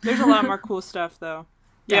cool. There's a lot more cool stuff, though.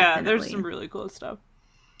 Yeah, Definitely. there's some really cool stuff.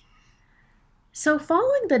 So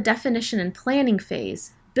following the definition and planning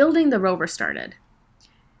phase, building the rover started.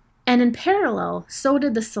 And in parallel, so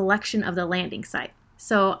did the selection of the landing site.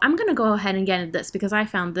 So I'm going to go ahead and get into this because I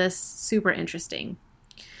found this super interesting.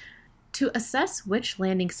 To assess which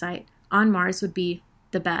landing site on Mars would be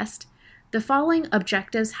the best, the following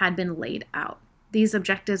objectives had been laid out. These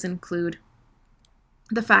objectives include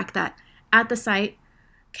the fact that at the site,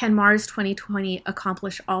 can Mars 2020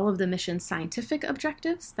 accomplish all of the mission's scientific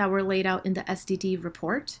objectives that were laid out in the SDD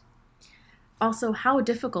report? Also, how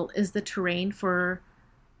difficult is the terrain for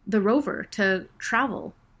the rover to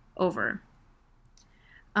travel over?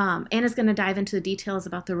 Anna's going to dive into the details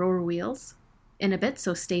about the rover wheels in a bit,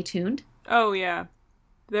 so stay tuned. Oh, yeah.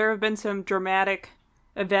 There have been some dramatic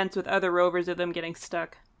events with other rovers of them getting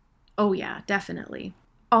stuck. Oh, yeah, definitely.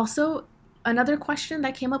 Also, another question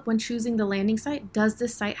that came up when choosing the landing site, does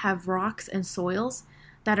this site have rocks and soils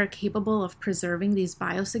that are capable of preserving these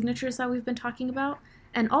biosignatures that we've been talking about?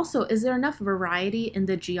 And also, is there enough variety in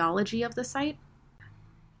the geology of the site?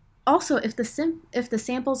 Also, if the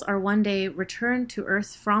samples are one day returned to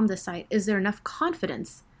Earth from the site, is there enough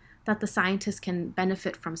confidence that the scientists can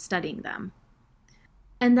benefit from studying them?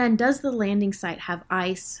 And then, does the landing site have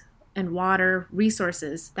ice and water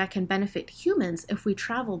resources that can benefit humans if we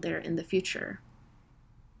travel there in the future?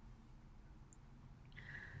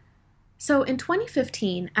 So in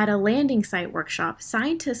 2015, at a landing site workshop,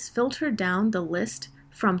 scientists filtered down the list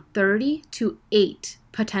from 30 to 8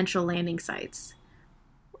 potential landing sites.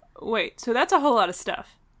 Wait, so that's a whole lot of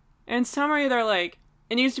stuff. In summary, they're like,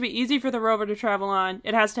 it needs to be easy for the rover to travel on,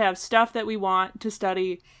 it has to have stuff that we want to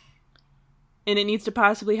study, and it needs to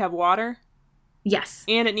possibly have water. Yes.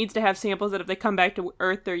 And it needs to have samples that if they come back to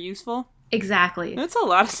Earth, they're useful. Exactly. That's a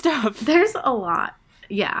lot of stuff. There's a lot.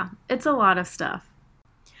 Yeah, it's a lot of stuff.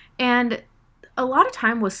 And a lot of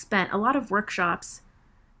time was spent, a lot of workshops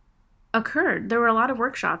occurred. There were a lot of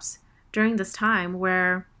workshops during this time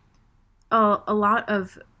where a lot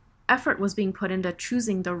of effort was being put into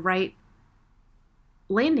choosing the right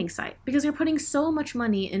landing site, because you're putting so much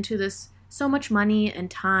money into this, so much money and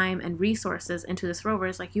time and resources into this rover.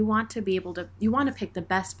 It's like you want to pick the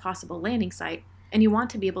best possible landing site, and you want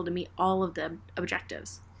to be able to meet all of the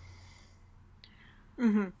objectives.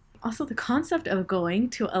 Mm-hmm. Also, the concept of going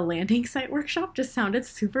to a landing site workshop just sounded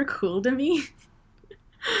super cool to me.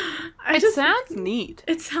 It sounds neat.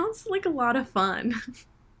 It sounds like a lot of fun.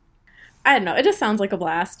 I don't know. It just sounds like a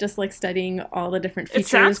blast, just like studying all the different features. It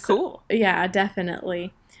sounds cool. Yeah,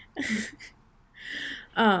 definitely.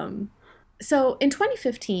 So in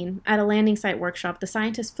 2015, at a landing site workshop, the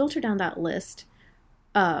scientists filtered down that list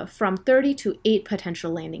from 30 to 8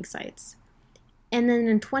 potential landing sites. And then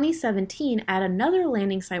in 2017, at another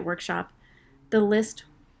landing site workshop, the list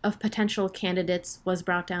of potential candidates was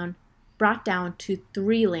brought down to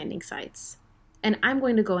 3 landing sites. And I'm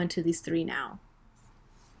going to go into these 3 now.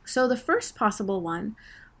 So the first possible one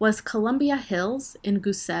was Columbia Hills in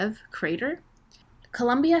Gusev Crater.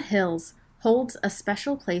 Columbia Hills holds a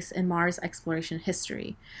special place in Mars exploration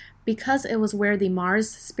history because it was where the Mars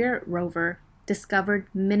Spirit rover discovered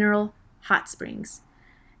mineral hot springs.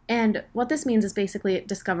 And what this means is basically it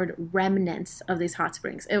discovered remnants of these hot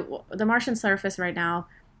springs. The Martian surface right now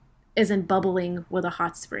isn't bubbling with a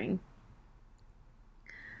hot spring.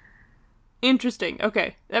 Interesting.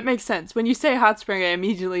 Okay, that makes sense. When you say hot spring, I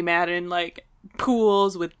immediately imagine like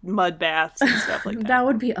pools with mud baths and stuff like that. That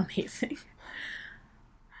would be amazing.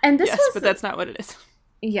 And this but that's not what it is.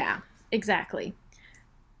 Yeah, exactly.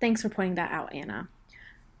 Thanks for pointing that out, Anna.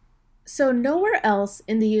 So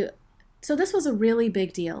this was a really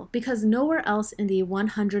big deal because nowhere else in the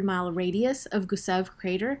 100-mile radius of Gusev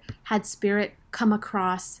Crater had Spirit come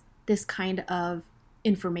across this kind of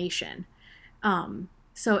information.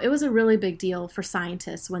 So it was a really big deal for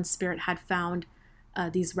scientists when Spirit had found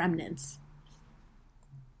these remnants.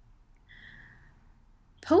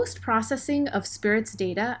 Post-processing of Spirit's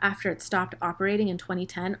data after it stopped operating in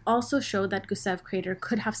 2010 also showed that Gusev Crater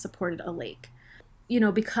could have supported a lake.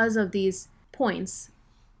 Because of these points,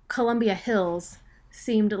 Columbia Hills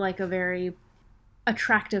seemed like a very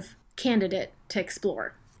attractive candidate to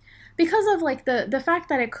explore. Because of like the fact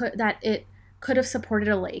that it could have supported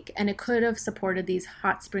a lake and it could have supported these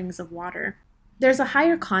hot springs of water, there's a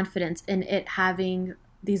higher confidence in it having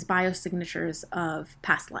these biosignatures of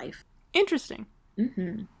past life. Interesting.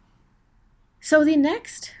 Mm-hmm. So the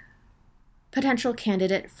next potential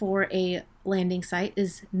candidate for a landing site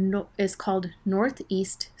is called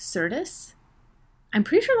Northeast Syrtis. I'm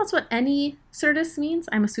pretty sure that's what any Syrtis means.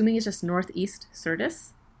 I'm assuming it's just Northeast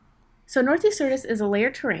Syrtis. So Northeast Syrtis is a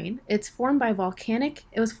layered terrain. It was formed by volcanic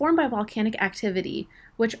activity,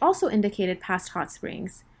 which also indicated past hot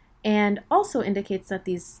springs, and also indicates that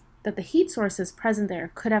the heat sources present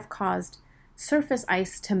there could have caused surface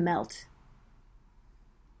ice to melt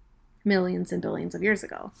millions and billions of years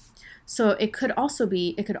ago. So it's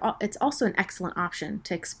also an excellent option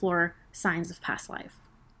to explore signs of past life.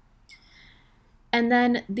 And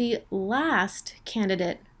then the last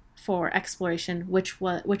candidate for exploration, which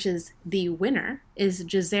is the winner, is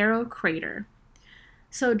Jezero Crater.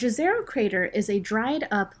 So Jezero Crater is a dried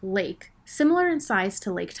up lake similar in size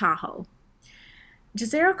to Lake Tahoe.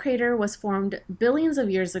 Jezero Crater was formed billions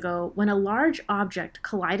of years ago when a large object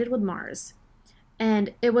collided with Mars,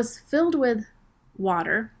 and it was filled with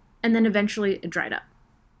water, and then eventually it dried up.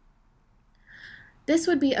 This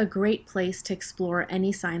would be a great place to explore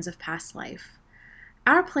any signs of past life.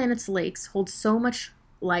 Our planet's lakes hold so much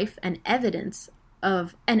life, and evidence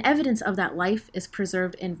of that life is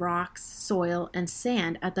preserved in rocks, soil, and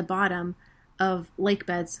sand at the bottom of lake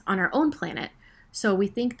beds on our own planet. So we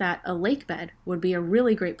think that a lake bed would be a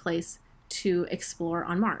really great place to explore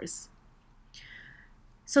on Mars.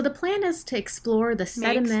 So the plan is to explore the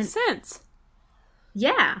sediment. Makes sense.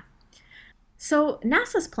 Yeah. So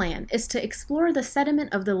NASA's plan is to explore the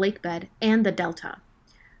sediment of the lake bed and the delta.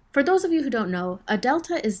 For those of you who don't know, a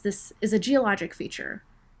delta is a geologic feature.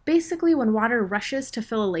 Basically, when water rushes to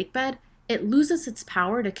fill a lake bed, it loses its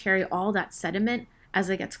power to carry all that sediment as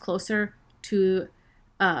it gets closer to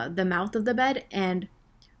the mouth of the bed, and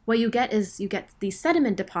what you get these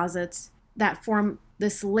sediment deposits that form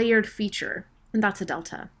this layered feature, and that's a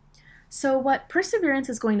delta. So what Perseverance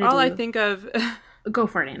is going to do... All I think of... Go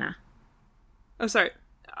for it, Anna. Oh, sorry.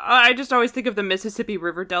 I just always think of the Mississippi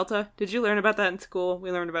River Delta. Did you learn about that in school?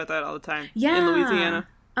 We learned about that all the time. Yeah. In Louisiana.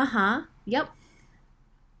 Uh-huh. Yep.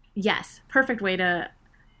 Yes. Perfect way to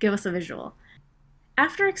give us a visual.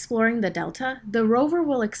 After exploring the delta, the rover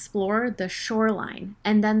will explore the shoreline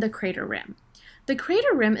and then the crater rim. The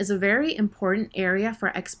crater rim is a very important area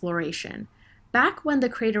for exploration. Back when the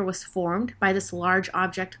crater was formed by this large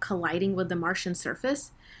object colliding with the Martian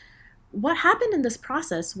surface, what happened in this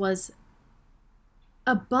process was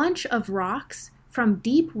a bunch of rocks from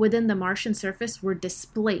deep within the Martian surface were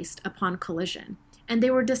displaced upon collision, and they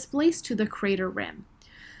were displaced to the crater rim.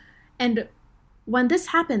 And when this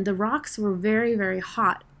happened, the rocks were very, very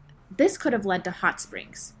hot. This could have led to hot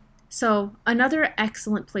springs. So another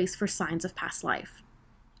excellent place for signs of past life.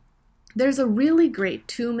 There's a really great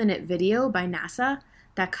 2-minute video by NASA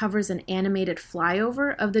that covers an animated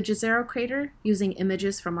flyover of the Jezero Crater using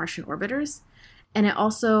images from Martian orbiters. And it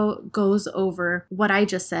also goes over what I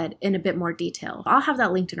just said in a bit more detail. I'll have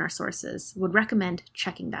that linked in our sources. Would recommend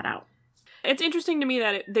checking that out. It's interesting to me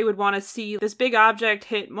that they would want to see this big object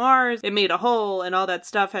hit Mars. It made a hole and all that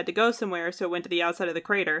stuff had to go somewhere, so it went to the outside of the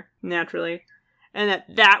crater, naturally. And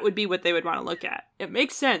that would be what they would want to look at. It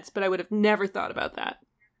makes sense, but I would have never thought about that.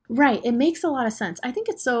 Right, it makes a lot of sense. I think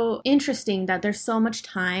it's so interesting that there's so much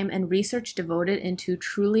time and research devoted into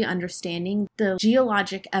truly understanding the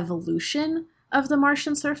geologic evolution of the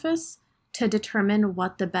Martian surface to determine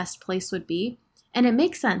what the best place would be. And it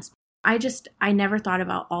makes sense. I never thought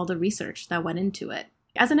about all the research that went into it.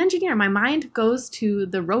 As an engineer, my mind goes to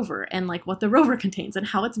the rover and like what the rover contains and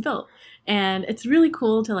how it's built. And it's really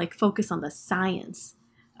cool to like focus on the science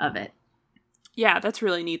of it. Yeah, that's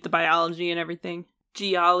really neat. The biology and everything.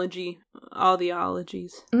 Geology, all the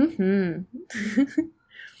ologies. Mm-hmm.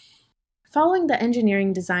 Following the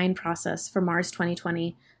engineering design process for Mars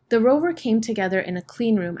 2020, the rover came together in a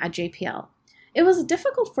clean room at JPL. It was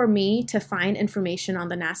difficult for me to find information on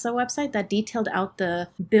the NASA website that detailed out the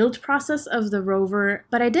build process of the rover,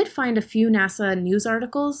 but I did find a few NASA news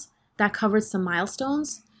articles that covered some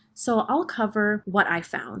milestones, so I'll cover what I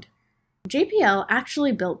found. JPL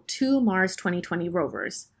actually built 2 Mars 2020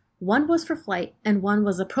 rovers. One was for flight, and one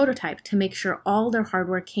was a prototype to make sure all their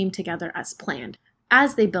hardware came together as planned,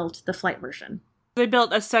 as they built the flight version. They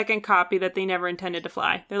built a second copy that they never intended to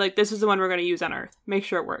fly. They're like, this is the one we're going to use on Earth. Make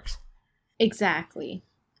sure it works. Exactly.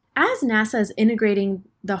 As NASA is integrating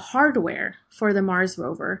the hardware for the Mars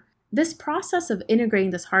rover, this process of integrating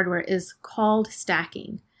this hardware is called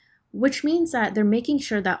stacking, which means that they're making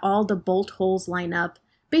sure that all the bolt holes line up.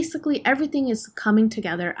 Basically, everything is coming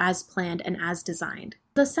together as planned and as designed.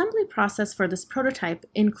 The assembly process for this prototype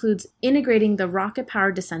includes integrating the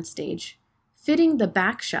rocket-powered descent stage, fitting the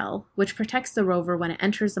back shell, which protects the rover when it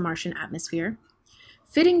enters the Martian atmosphere,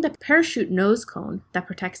 fitting the parachute nose cone that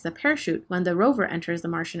protects the parachute when the rover enters the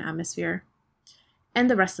Martian atmosphere, and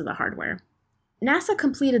the rest of the hardware. NASA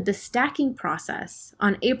completed the stacking process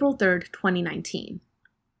on April 3rd, 2019.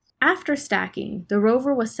 After stacking, the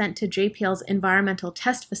rover was sent to JPL's environmental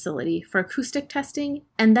test facility for acoustic testing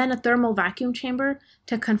and then a thermal vacuum chamber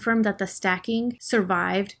to confirm that the stacking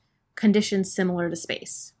survived conditions similar to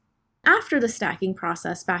space. After the stacking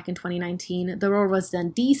process back in 2019, the rover was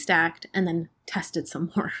then destacked and then tested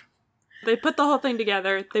some more. They put the whole thing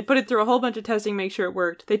together, they put it through a whole bunch of testing, make sure it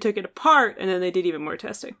worked, they took it apart, and then they did even more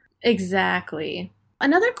testing. Exactly.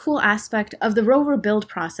 Another cool aspect of the rover build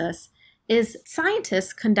process is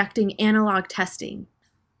scientists conducting analog testing.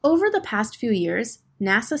 Over the past few years,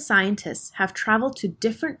 NASA scientists have traveled to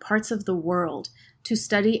different parts of the world to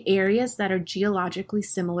study areas that are geologically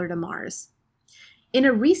similar to Mars. In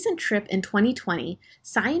a recent trip in 2020,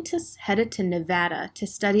 scientists headed to Nevada to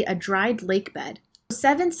study a dried lake bed.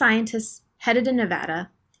 7 scientists headed to Nevada,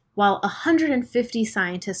 while 150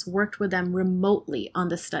 scientists worked with them remotely on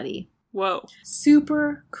the study. Whoa.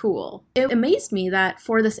 Super cool. It amazed me that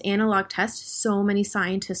for this analog test, so many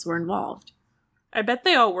scientists were involved. I bet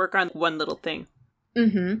they all work on one little thing.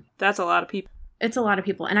 Mm-hmm. That's a lot of people. It's a lot of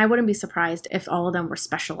people, and I wouldn't be surprised if all of them were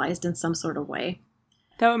specialized in some sort of way.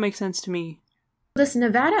 That would make sense to me. This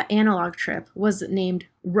Nevada analog trip was named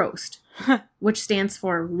ROAST, which stands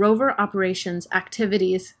for Rover Operations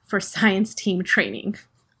Activities for Science Team Training.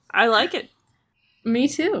 I like it. Me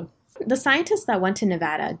too. The scientists that went to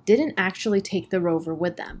Nevada didn't actually take the rover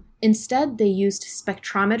with them. Instead, they used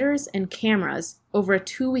spectrometers and cameras over a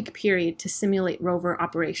 2-week period to simulate rover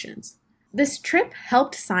operations. This trip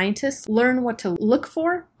helped scientists learn what to look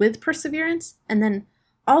for with Perseverance and then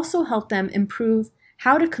also helped them improve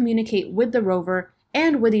how to communicate with the rover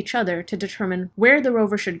and with each other to determine where the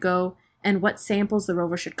rover should go and what samples the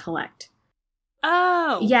rover should collect.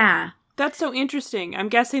 Oh! Yeah. That's so interesting. I'm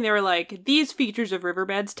guessing they were like, these features of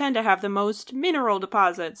riverbeds tend to have the most mineral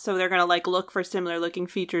deposits, so they're going to look for similar looking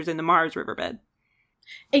features in the Mars riverbed.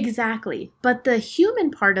 Exactly. But the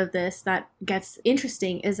human part of this that gets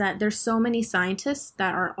interesting is that there's so many scientists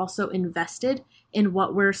that are also invested in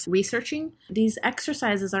what we're researching. These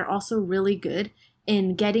exercises are also really good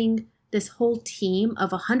in getting this whole team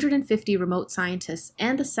of 150 remote scientists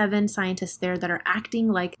and the 7 scientists there that are acting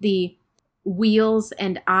like the wheels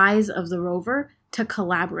and eyes of the rover to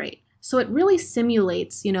collaborate. So it really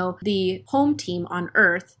simulates, the home team on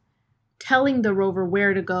Earth telling the rover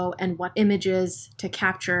where to go and what images to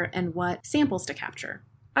capture and what samples to capture.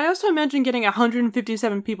 I also imagine getting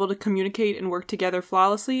 157 people to communicate and work together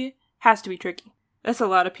flawlessly has to be tricky. That's a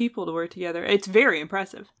lot of people to work together. It's very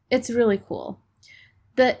impressive. It's really cool.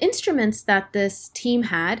 The instruments that this team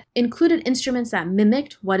had included instruments that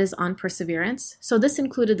mimicked what is on Perseverance. So this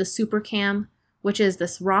included the SuperCam, which is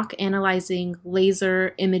this rock analyzing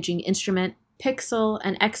laser imaging instrument, Pixel,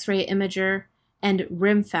 an X-ray imager, and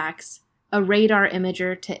RIMFAX, a radar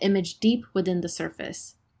imager to image deep within the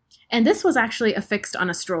surface. And this was actually affixed on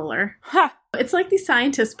a stroller. Ha! It's like these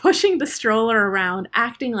scientists pushing the stroller around,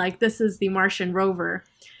 acting like this is the Martian rover.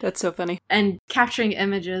 That's so funny. And capturing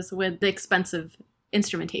images with the expensive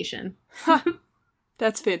instrumentation.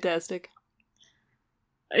 That's fantastic.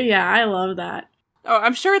 Yeah, I love that. Oh,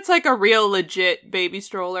 I'm sure it's a real legit baby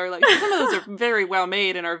stroller. Some of those are very well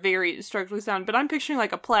made and are very structurally sound, but I'm picturing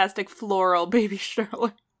a plastic floral baby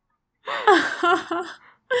stroller.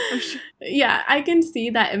 Yeah, I can see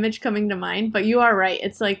that image coming to mind, but you are right.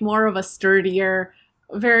 It's more of a sturdier,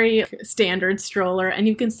 very standard stroller, and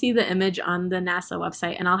you can see the image on the NASA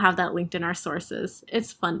website, and I'll have that linked in our sources.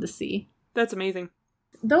 It's fun to see. That's amazing.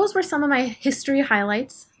 Those were some of my history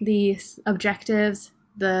highlights, the objectives,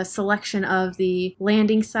 the selection of the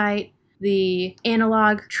landing site, the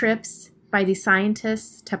analog trips by the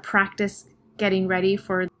scientists to practice getting ready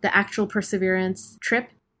for the actual Perseverance trip.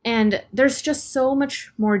 And there's just so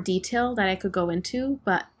much more detail that I could go into,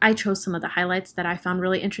 but I chose some of the highlights that I found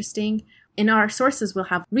really interesting. In our sources, we'll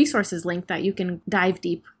have resources linked that you can dive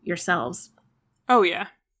deep yourselves. Oh yeah.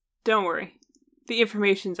 Don't worry. The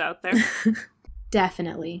information's out there.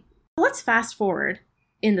 Definitely. Let's fast forward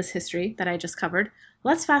in this history that I just covered.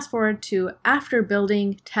 Let's fast forward to after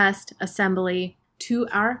building, test, assembly, to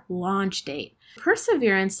our launch date.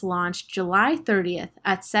 Perseverance launched July 30th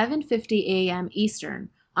at 7:50 a.m. Eastern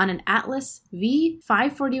on an Atlas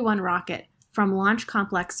V541 rocket from Launch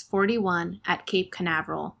Complex 41 at Cape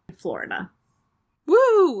Canaveral, Florida.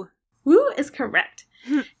 Woo! Woo is correct.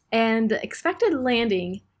 And the expected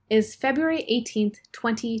landing is February 18th,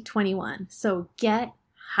 2021. So get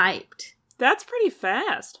hyped. That's pretty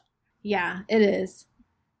fast. Yeah, it is.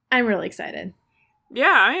 I'm really excited.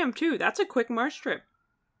 Yeah, I am too. That's a quick Mars trip.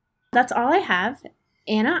 That's all I have.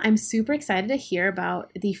 Anna, I'm super excited to hear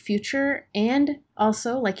about the future and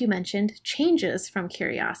also, like you mentioned, changes from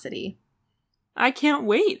Curiosity. I can't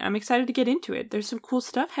wait. I'm excited to get into it. There's some cool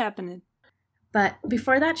stuff happening. But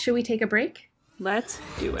before that, should we take a break? Let's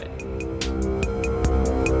do it.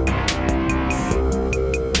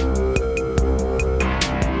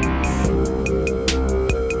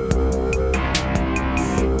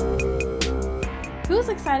 Who's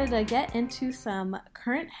excited to get into some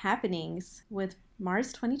current happenings with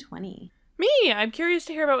Mars 2020? Me! I'm curious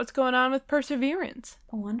to hear about what's going on with Perseverance.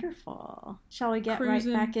 Wonderful. Shall we get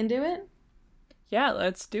Cruising. right back into it? Yeah,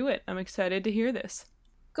 let's do it. I'm excited to hear this.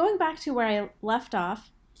 Going back to where I left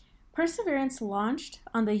off, Perseverance launched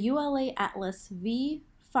on the ULA Atlas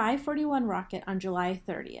V541 rocket on July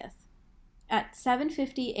 30th at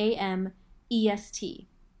 7:50 a.m. EST.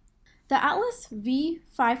 The Atlas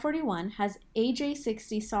V541 has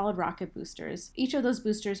AJ60 solid rocket boosters. Each of those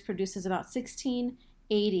boosters produces about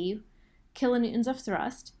 1680 kilonewtons of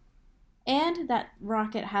thrust, and that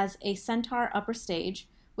rocket has a Centaur upper stage,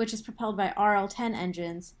 which is propelled by RL-10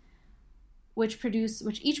 engines, which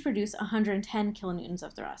each produce 110 kilonewtons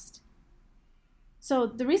of thrust. So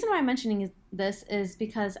the reason why I'm mentioning this is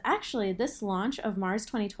because actually this launch of Mars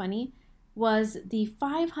 2020 was the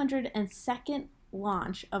 502nd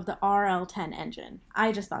launch of the RL-10 engine.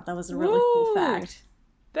 I just thought that was a really cool fact.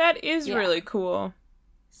 That is really cool.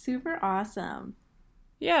 Super awesome.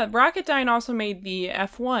 Yeah, Rocketdyne also made the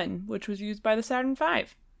F1, which was used by the Saturn V.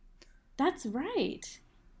 That's right.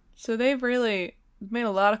 So they've really made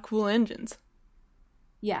a lot of cool engines.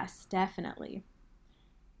 Yes, definitely.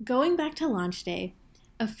 Going back to launch day,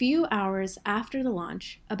 a few hours after the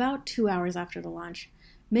launch, about 2 hours after the launch,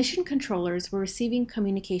 mission controllers were receiving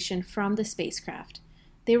communication from the spacecraft.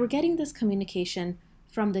 They were getting this communication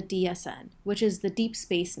from the DSN, which is the Deep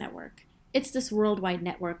Space Network. It's this worldwide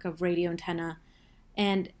network of radio antenna,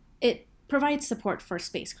 and it provides support for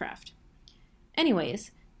spacecraft.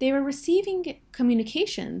 Anyways, they were receiving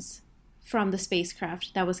communications from the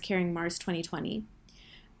spacecraft that was carrying Mars 2020,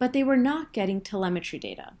 but they were not getting telemetry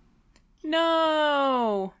data.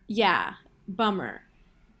 No! Yeah, bummer.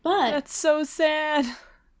 But that's so sad.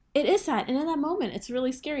 It is sad, and in that moment, it's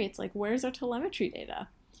really scary. It's like, where's our telemetry data?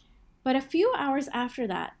 But a few hours after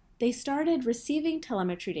that, they started receiving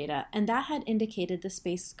telemetry data, and that had indicated the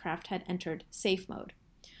spacecraft had entered safe mode.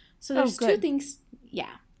 So there's two things.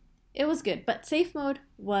 Yeah, it was good, but safe mode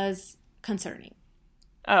was concerning.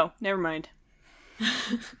 Oh, never mind.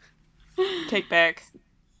 Take back.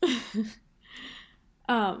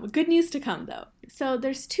 Good news to come, though. So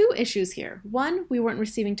there's two issues here. One, we weren't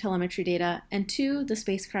receiving telemetry data, and two, the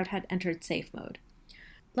spacecraft had entered safe mode.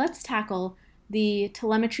 Let's tackle the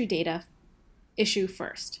telemetry data issue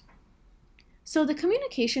first. So the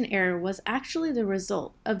communication error was actually the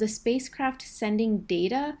result of the spacecraft sending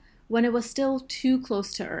data when it was still too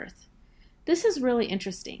close to Earth. This is really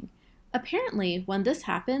interesting. Apparently, when this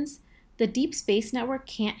happens, the Deep Space Network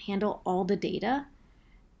can't handle all the data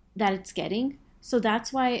that it's getting, so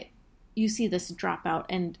that's why you see this dropout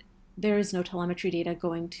and there is no telemetry data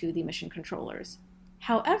going to the mission controllers.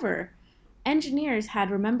 However, engineers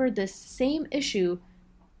had remembered this same issue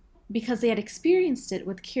because they had experienced it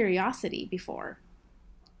with Curiosity before.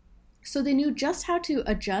 So they knew just how to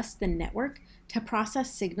adjust the network to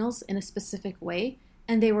process signals in a specific way,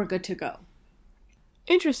 and they were good to go.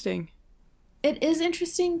 Interesting. It is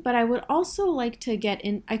interesting, but I would also like to get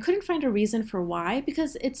in. I couldn't find a reason for why,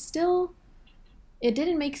 because it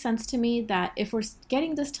didn't make sense to me that if we're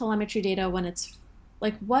getting this telemetry data when it's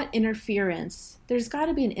like, what interference? There's got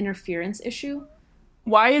to be an interference issue.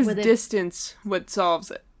 Why is distance what solves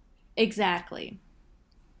it? Exactly.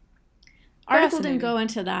 Article didn't go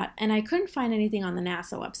into that, and I couldn't find anything on the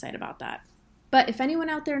NASA website about that. But if anyone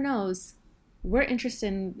out there knows, we're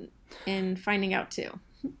interested in finding out too.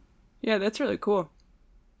 Yeah, that's really cool.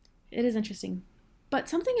 It is interesting. But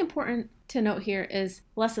something important to note here is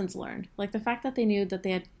lessons learned. Like the fact that they knew that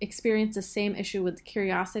they had experienced the same issue with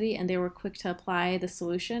Curiosity and they were quick to apply the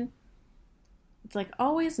solution. It's like,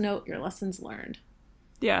 always note your lessons learned.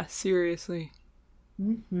 Yeah, seriously.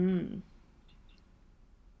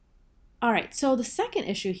 All right, so the second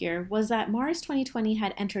issue here was that Mars 2020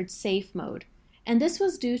 had entered safe mode, and this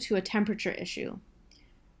was due to a temperature issue.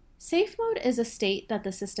 Safe mode is a state that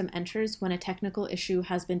the system enters when a technical issue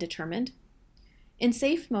has been determined. In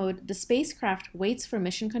safe mode, the spacecraft waits for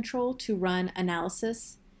mission control to run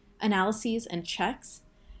analyses and checks,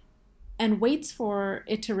 and waits for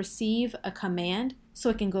it to receive a command so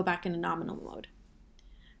it can go back into nominal mode.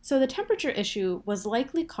 So the temperature issue was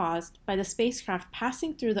likely caused by the spacecraft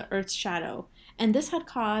passing through the Earth's shadow, and this had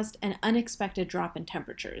caused an unexpected drop in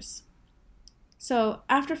temperatures. So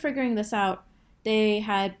after figuring this out, they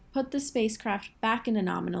had put the spacecraft back into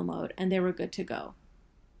nominal mode, and they were good to go.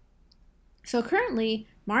 So currently,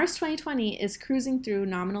 Mars 2020 is cruising through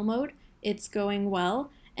nominal mode. It's going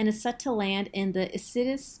well, and is set to land in the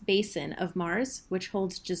Isidis Basin of Mars, which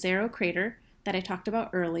holds Jezero Crater that I talked about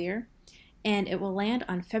earlier, and it will land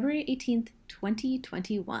on February 18th,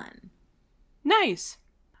 2021. Nice.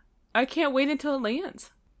 I can't wait until it lands.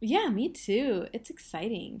 Yeah, me too. It's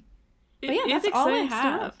exciting. But yeah, It's that's all I exciting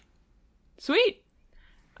have. stuff. Sweet.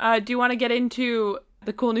 Do you want to get into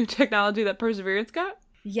the cool new technology that Perseverance got?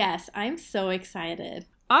 Yes, I'm so excited.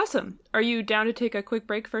 Awesome. Are you down to take a quick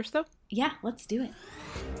break first, though? Yeah, let's do it.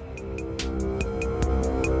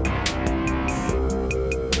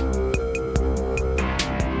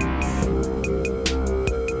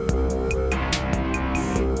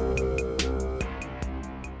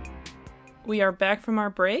 We are back from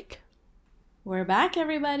our break. We're back,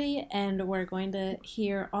 everybody, and we're going to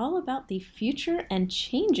hear all about the future and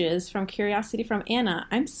changes from Curiosity from Anna.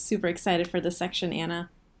 I'm super excited for this section,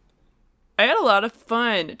 Anna. I had a lot of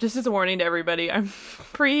fun. Just as a warning to everybody, I'm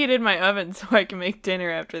preheated my oven so I can make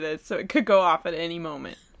dinner after this, so it could go off at any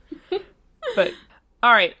moment. But,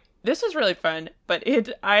 alright, this was really fun, but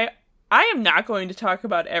I am not going to talk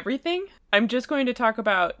about everything. I'm just going to talk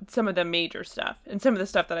about some of the major stuff, and some of the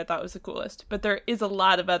stuff that I thought was the coolest. But there is a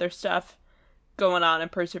lot of other stuff going on in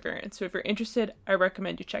Perseverance, so if you're interested, I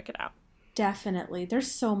recommend you check it out. Definitely. There's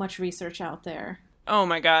so much research out there. Oh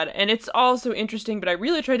my god, and it's all so interesting, but I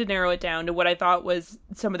really tried to narrow it down to what I thought was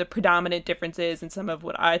some of the predominant differences and some of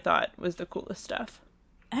what I thought was the coolest stuff.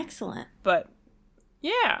 Excellent. But,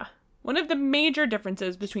 yeah. One of the major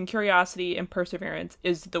differences between Curiosity and Perseverance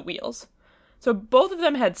is the wheels. So both of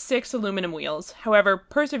them had 6 aluminum wheels. However,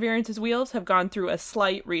 Perseverance's wheels have gone through a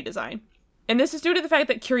slight redesign. And this is due to the fact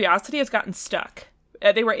that Curiosity has gotten stuck.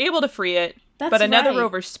 They were able to free it, but another right.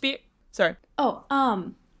 rover Sorry.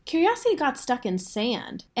 Curiosity got stuck in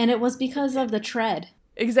sand, and it was because of the tread.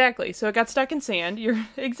 Exactly. So it got stuck in sand.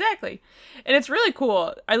 Exactly. And it's really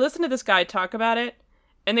cool. I listened to this guy talk about it,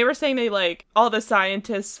 and they were saying all the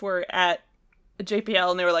scientists were at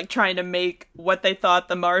JPL and they were trying to make what they thought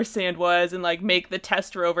the Mars sand was and make the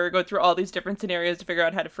test rover go through all these different scenarios to figure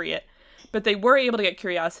out how to free it. But they were able to get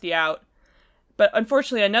Curiosity out. But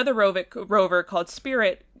unfortunately, another rover called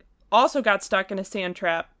Spirit also got stuck in a sand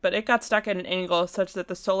trap, but it got stuck at an angle such that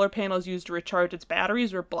the solar panels used to recharge its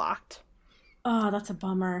batteries were blocked. Oh, that's a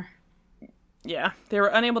bummer. Yeah, they were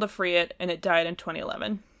unable to free it, and it died in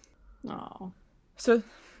 2011. Oh. So,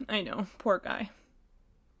 I know, poor guy.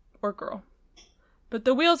 Or girl. But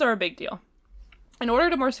the wheels are a big deal. In order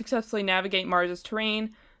to more successfully navigate Mars's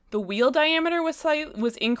terrain, the wheel diameter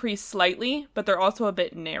was increased slightly, but they're also a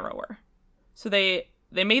bit narrower. So they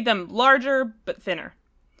made them larger, but thinner.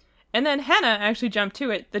 And then Henna actually jumped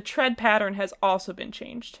to it. The tread pattern has also been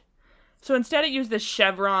changed. So instead it used this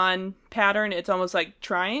chevron pattern. It's almost like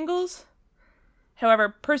triangles.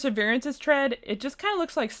 However, Perseverance's tread, it just kind of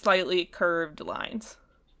looks like slightly curved lines.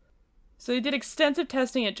 So they did extensive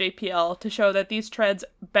testing at JPL to show that these treads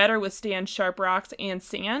better withstand sharp rocks and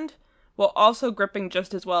sand, while also gripping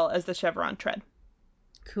just as well as the chevron tread.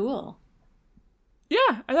 Cool.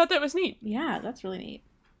 Yeah, I thought that was neat. Yeah, that's really neat.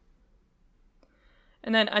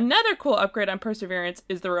 And then another cool upgrade on Perseverance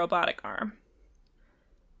is the robotic arm.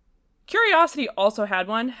 Curiosity also had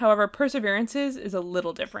one, however, Perseverance's is a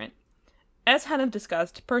little different. As Henna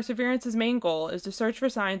discussed, Perseverance's main goal is to search for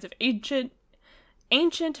signs of ancient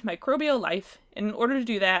microbial life, and in order to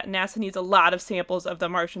do that, NASA needs a lot of samples of the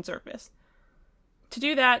Martian surface. To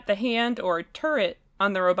do that, the hand or turret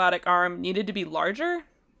on the robotic arm needed to be larger,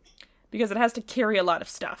 because it has to carry a lot of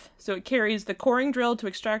stuff. So it carries the coring drill to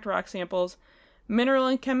extract rock samples, mineral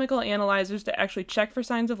and chemical analyzers to actually check for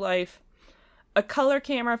signs of life, a color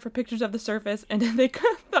camera for pictures of the surface, and the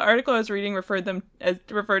article I was reading referred to them as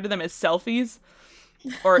selfies,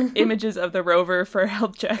 or images of the rover for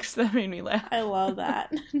health checks. That made me laugh. I love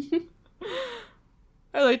that.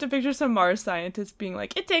 I like to picture some Mars scientists being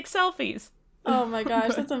like, it takes selfies. Oh my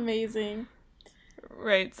gosh, that's amazing.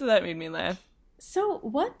 Right, so that made me laugh. So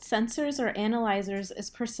what sensors or analyzers is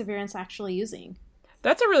Perseverance actually using?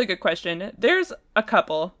 That's a really good question. There's a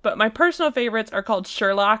couple, but my personal favorites are called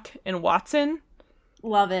Sherlock and Watson.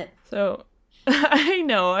 Love it. So, I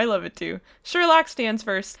know, I love it too. Sherlock stands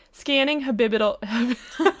for Scanning Habitable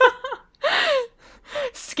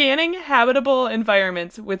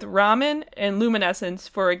Environments with Raman and Luminescence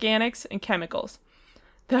for Organics and Chemicals.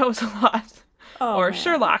 That was a lot. Oh, or man.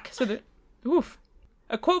 Sherlock. Oof.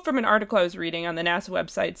 A quote from an article I was reading on the NASA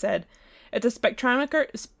website said, "It's a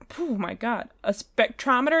spectrometer. Oh my god! A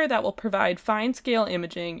spectrometer that will provide fine-scale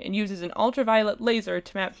imaging and uses an ultraviolet laser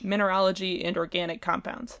to map mineralogy and organic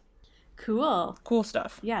compounds." Cool. Cool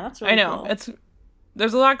stuff. Yeah, that's really cool. I know. cool.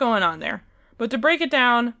 There's a lot going on there. But to break it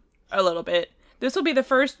down a little bit, this will be the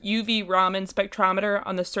first UV Raman spectrometer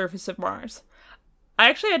on the surface of Mars.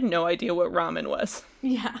 I actually had no idea what Raman was.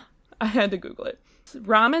 Yeah. I had to Google it.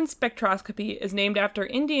 Raman spectroscopy is named after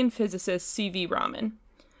Indian physicist C.V. Raman.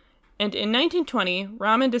 And in 1920,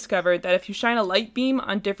 Raman discovered that if you shine a light beam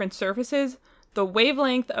on different surfaces, the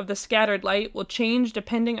wavelength of the scattered light will change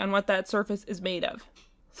depending on what that surface is made of.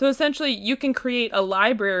 So essentially, you can create a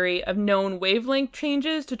library of known wavelength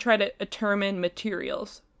changes to try to determine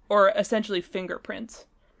materials, or essentially fingerprints.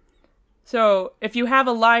 So if you have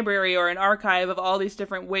a library or an archive of all these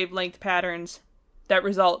different wavelength patterns that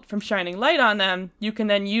result from shining light on them, you can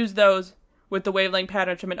then use those with the wavelength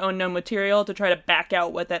patterns from an unknown material to try to back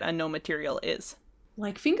out what that unknown material is.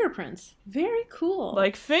 Like fingerprints. Very cool.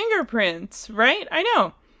 Like fingerprints, right? I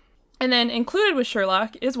know. And then included with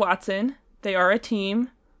Sherlock is Watson. They are a team.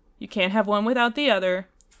 You can't have one without the other.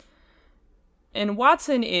 And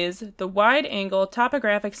Watson is the wide-angle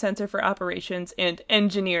topographic sensor for operations and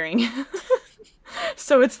engineering.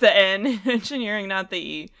 So it's the N, engineering, not the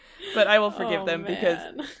E. But I will forgive them because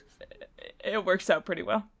it works out pretty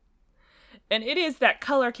well. And it is that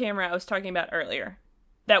color camera I was talking about earlier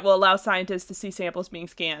that will allow scientists to see samples being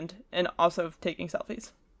scanned and also taking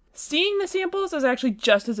selfies. Seeing the samples is actually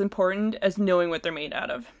just as important as knowing what they're made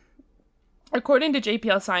out of. According to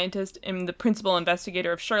JPL scientist and the principal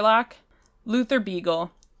investigator of Sherlock, Luther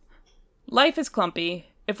Beagle, life is clumpy.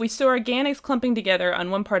 If we saw organics clumping together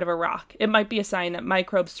on one part of a rock, it might be a sign that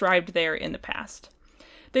microbes thrived there in the past.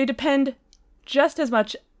 They depend just as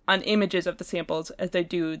much on images of the samples as they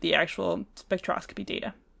do the actual spectroscopy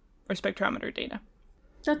data, or spectrometer data.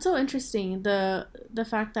 That's so interesting. The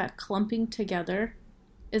fact that clumping together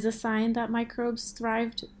is a sign that microbes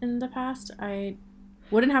thrived in the past, I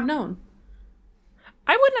wouldn't have known.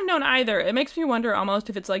 I wouldn't have known either. It makes me wonder almost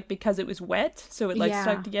if it's like because it was wet, so it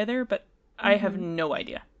stuck together, but I have no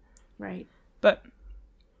idea. Right. But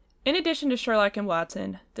in addition to Sherlock and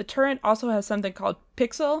Watson, the turret also has something called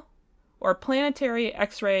PIXL, or Planetary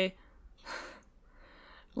X-ray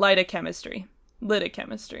Litochemistry.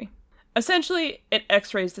 Essentially, it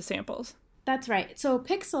X-rays the samples. That's right. So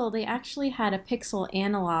PIXL, they actually had a PIXL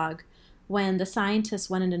analog when the scientists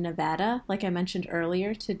went into Nevada, like I mentioned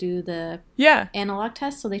earlier, to do the analog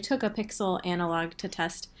test. So they took a PIXL analog to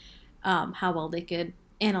test how well they could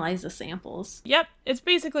analyze the samples. Yep. It's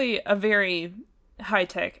basically a very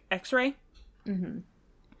high-tech X-ray. Mm-hmm.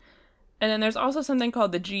 And then there's also something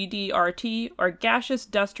called the GDRT, or Gaseous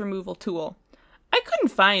Dust Removal Tool. I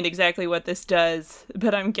couldn't find exactly what this does,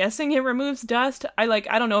 but I'm guessing it removes dust. I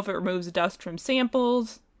don't know if it removes dust from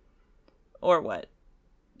samples or what.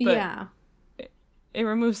 But yeah. It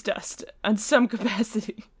removes dust on some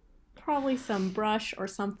capacity. Probably some brush or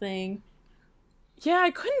something. Yeah,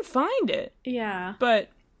 I couldn't find it. Yeah. But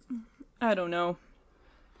I don't know.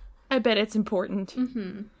 I bet it's important.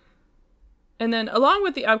 Mm-hmm. And then, along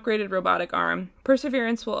with the upgraded robotic arm,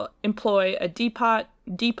 Perseverance will employ a depot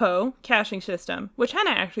caching system, which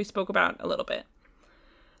Hannah actually spoke about a little bit.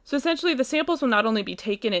 So essentially, the samples will not only be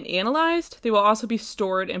taken and analyzed, they will also be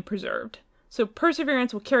stored and preserved. So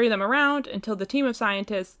Perseverance will carry them around until the team of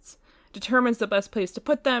scientists determines the best place to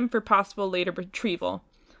put them for possible later retrieval.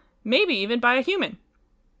 Maybe even by a human.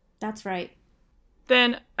 That's right.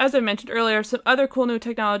 Then, as I mentioned earlier, some other cool new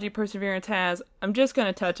technology Perseverance has. I'm just going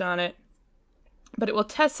to touch on it. But it will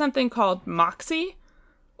test something called MOXIE,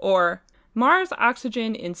 or Mars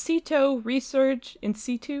Oxygen In Situ Research In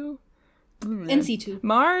Situ? In situ.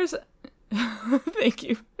 Mars... Thank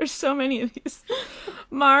you. There's so many of these.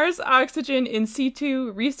 Mars Oxygen In Situ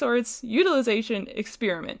Resource Utilization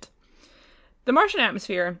Experiment. The Martian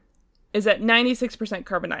atmosphere is at 96%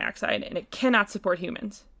 carbon dioxide, and it cannot support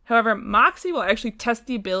humans. However, MOXIE will actually test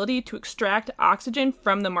the ability to extract oxygen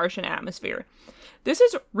from the Martian atmosphere. This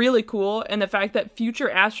is really cool, and the fact that future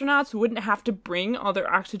astronauts wouldn't have to bring all their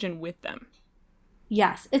oxygen with them.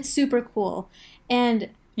 Yes, it's super cool.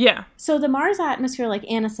 And yeah. So the Mars atmosphere, like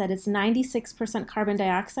Anna said, is 96% carbon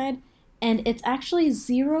dioxide, and it's actually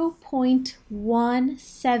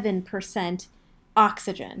 0.17%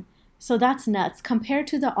 oxygen. So that's nuts compared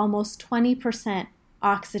to the almost 20%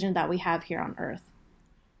 oxygen that we have here on Earth.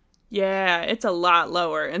 Yeah, it's a lot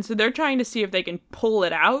lower. And so they're trying to see if they can pull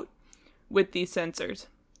it out with these sensors,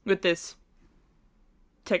 with this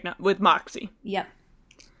with MOXIE. Yep.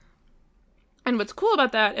 And what's cool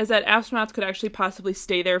about that is that astronauts could actually possibly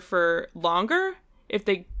stay there for longer if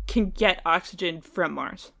they can get oxygen from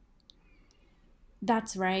Mars.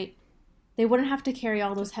 That's right. They wouldn't have to carry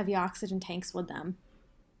all those heavy oxygen tanks with them.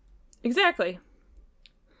 Exactly.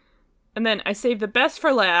 And then I saved the best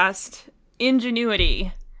for last,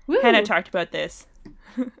 Ingenuity. Woo! Hannah talked about this.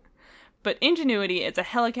 But Ingenuity is a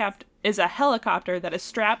helicopter that is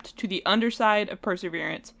strapped to the underside of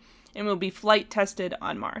Perseverance and will be flight tested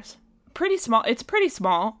on Mars. It's pretty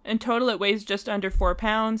small. In total, it weighs just under 4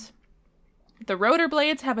 pounds. The rotor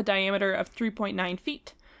blades have a diameter of 3.9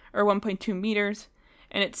 feet, or 1.2 meters,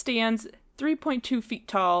 and it stands 3.2 feet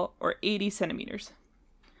tall, or 80 centimeters.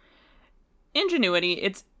 Ingenuity,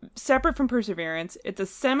 it's separate from Perseverance. It's a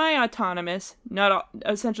semi-autonomous,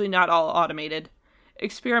 essentially not all automated,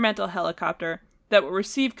 experimental helicopter that will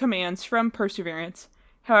receive commands from Perseverance.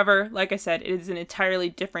 However, like I said, it is an entirely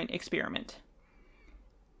different experiment.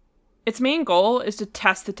 Its main goal is to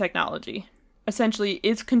test the technology. Essentially,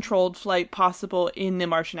 is controlled flight possible in the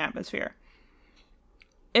Martian atmosphere?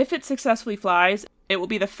 If it successfully flies, it will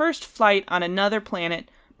be the first flight on another planet,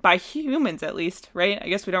 by humans at least, right? I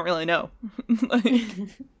guess we don't really know.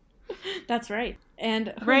 That's right.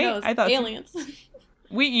 And who right? knows? I thought Aliens.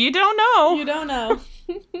 You don't know. You don't know.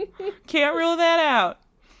 Can't rule that out.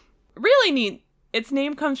 Really neat. Its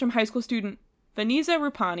name comes from high school student Vanessa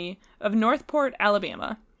Rupani of Northport,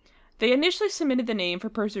 Alabama. They initially submitted the name for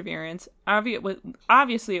Perseverance.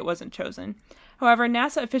 Obviously, it wasn't chosen. However,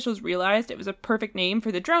 NASA officials realized it was a perfect name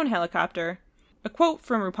for the drone helicopter. A quote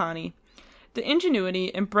from Rupani: "The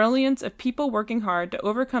ingenuity and brilliance of people working hard to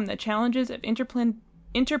overcome the challenges of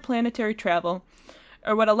interplanetary travel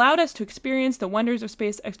are what allowed us to experience the wonders of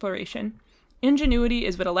space exploration. Ingenuity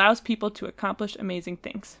is what allows people to accomplish amazing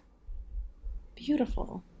things."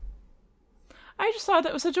 Beautiful. I just thought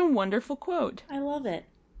that was such a wonderful quote. I love it.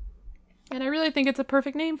 And I really think it's a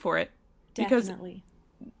perfect name for it. Definitely.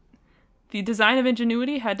 Because the design of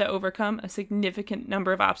Ingenuity had to overcome a significant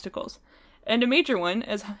number of obstacles. And a major one,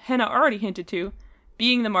 as Henna already hinted to,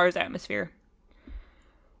 being the Mars atmosphere.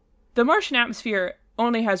 The Martian atmosphere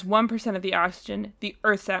only has 1% of the oxygen the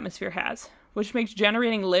Earth's atmosphere has, which makes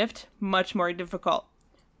generating lift much more difficult.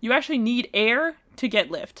 You actually need air to get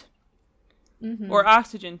lift. Mm-hmm. Or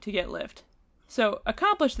oxygen to get lift. So,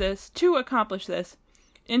 to accomplish this,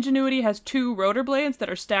 Ingenuity has 2 rotor blades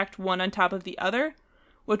that are stacked one on top of the other,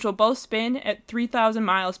 which will both spin at 3,000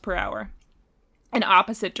 miles per hour in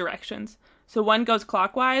opposite directions. So one goes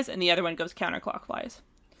clockwise and the other one goes counterclockwise.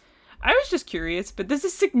 I was just curious, but this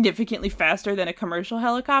is significantly faster than a commercial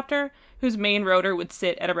helicopter, whose main rotor would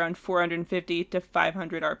sit at around 450 to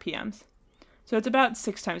 500 RPMs. So it's about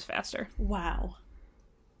 6 times faster. Wow.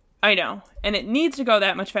 I know, and it needs to go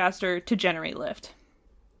that much faster to generate lift.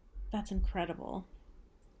 That's incredible.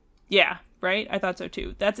 Yeah, right? I thought so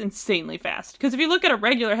too. That's insanely fast. Because if you look at a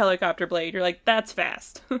regular helicopter blade, you're like, that's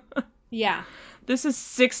fast. Yeah. This is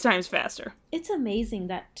 6 times faster. It's amazing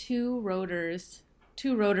that 2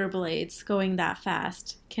 rotor blades going that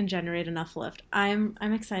fast can generate enough lift. I'm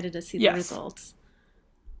excited to see the results.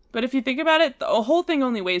 But if you think about it, the whole thing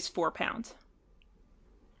only weighs 4 pounds.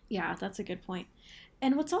 Yeah, that's a good point.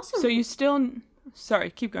 And what's also... So you still... Sorry,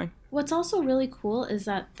 keep going. What's also really cool is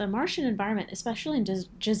that the Martian environment, especially in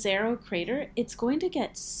Jezero Crater, it's going to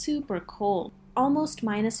get super cold. Almost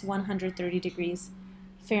minus 130 degrees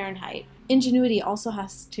Fahrenheit. Ingenuity also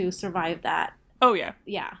has to survive that. Oh, yeah.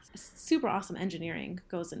 Yeah. Super awesome engineering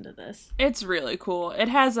goes into this. It's really cool. It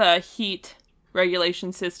has a heat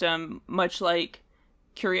regulation system, much like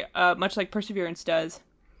Perseverance does.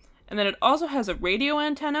 And then it also has a radio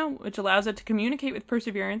antenna, which allows it to communicate with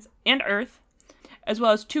Perseverance and Earth, as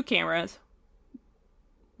well as 2 cameras,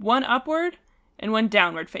 one upward and one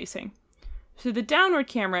downward facing. So the downward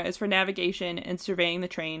camera is for navigation and surveying the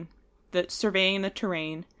terrain,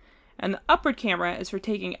 and the upward camera is for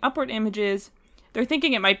taking upward images. They're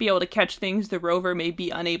thinking it might be able to catch things the rover may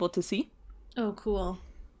be unable to see. Oh, cool.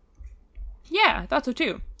 Yeah, I thought so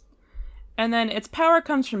too. And then its power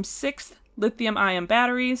comes from 6 lithium-ion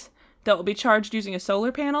batteries that will be charged using a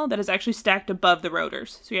solar panel that is actually stacked above the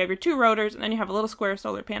rotors. So you have your 2 rotors, and then you have a little square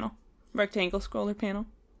solar panel. Rectangle solar panel.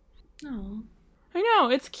 Oh. I know,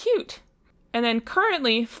 it's cute. And then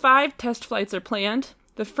currently, 5 test flights are planned,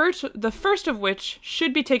 the first of which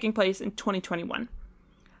should be taking place in 2021.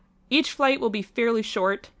 Each flight will be fairly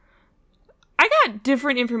short. I got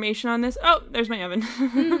different information on this. Oh, there's my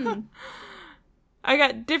oven. I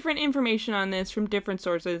got different information on this from different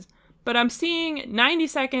sources, but I'm seeing 90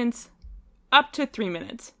 seconds up to 3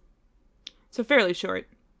 minutes. So fairly short.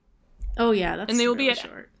 Oh, yeah, that's really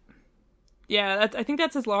short. Yeah, I think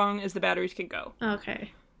that's as long as the batteries can go.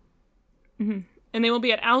 Okay. Mm-hmm. And they will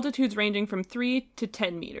be at altitudes ranging from 3 to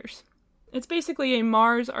 10 meters. It's basically a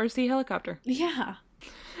Mars RC helicopter. Yeah.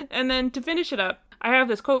 And then to finish it up, I have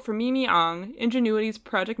this quote from Mimi Ong, Ingenuity's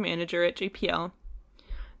project manager at JPL.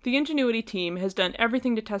 "The Ingenuity team has done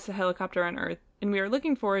everything to test the helicopter on Earth, and we are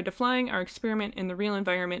looking forward to flying our experiment in the real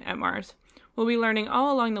environment at Mars. We'll be learning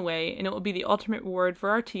all along the way, and it will be the ultimate reward for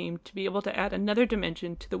our team to be able to add another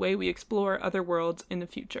dimension to the way we explore other worlds in the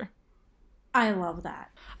future. I love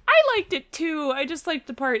that. I liked it too. I just liked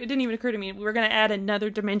the part, it didn't even occur to me, we were going to add another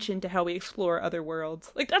dimension to how we explore other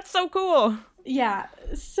worlds. Like, that's so cool. Yeah,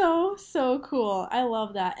 so cool. I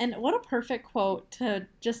love that. And what a perfect quote to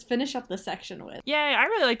just finish up the section with. Yeah, I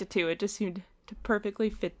really liked it too. It just seemed to perfectly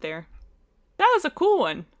fit there. That was a cool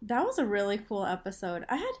one. That was a really cool episode.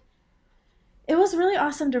 It was really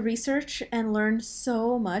awesome to research and learn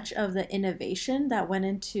so much of the innovation that went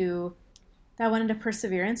into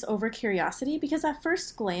Perseverance over Curiosity, because at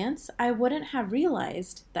first glance, I wouldn't have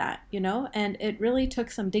realized that, and it really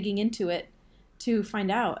took some digging into it to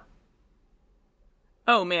find out.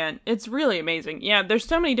 Oh man, it's really amazing. Yeah, there's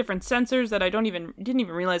so many different sensors that I didn't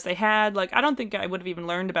even realize they had. Like, I don't think I would have even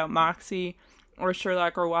learned about Moxie or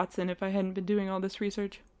Sherlock or Watson if I hadn't been doing all this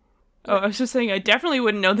research. Oh, I was just saying I definitely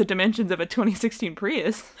wouldn't know the dimensions of a 2016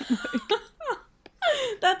 Prius.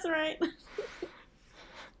 That's right.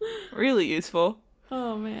 Really useful.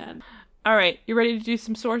 Oh man. All right, you ready to do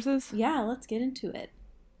some sources? Yeah, let's get into it.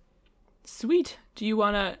 Sweet. Do you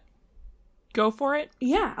want to go for it?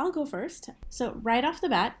 Yeah, I'll go first. So right off the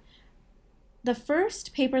bat, the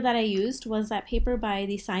first paper that I used was that paper by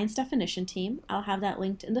the Science Definition team. I'll have that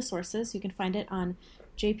linked in the sources. You can find it on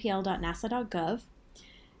jpl.nasa.gov.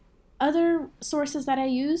 Other sources that I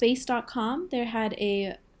used, space.com, they had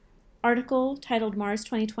a article titled Mars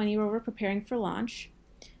 2020 Rover Preparing for Launch.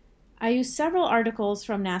 I used several articles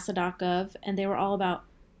from nasa.gov, and they were all about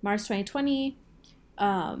Mars 2020,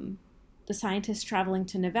 the scientists traveling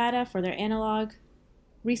to Nevada for their analog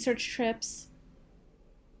research trips,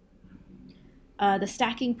 the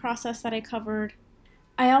stacking process that I covered.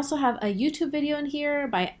 I also have a YouTube video in here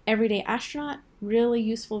by Everyday Astronaut, really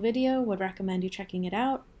useful video, would recommend you checking it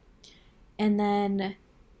out. And then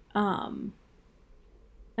another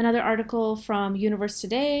article from Universe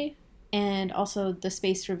Today and also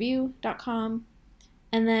thespacereview.com.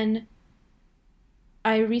 And then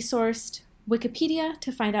I resourced Wikipedia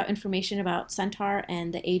to find out information about Centaur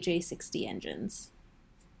and the AJ-60 engines.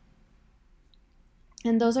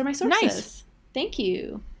 And those are my sources. Nice. Thank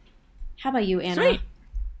you. How about you, Anna? Sweet.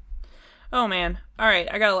 Oh man. All right,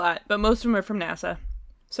 I got a lot, but most of them are from NASA.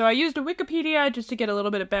 So I used a Wikipedia just to get a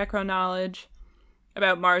little bit of background knowledge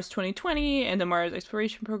about Mars 2020 and the Mars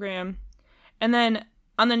Exploration Program. And then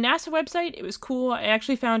on the NASA website, it was cool. I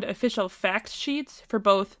actually found official fact sheets for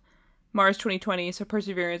both Mars 2020, so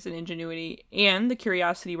Perseverance and Ingenuity, and the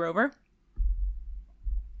Curiosity rover.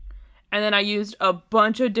 And then I used a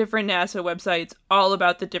bunch of different NASA websites all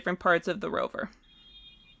about the different parts of the rover.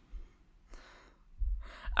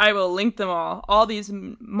 I will link them all these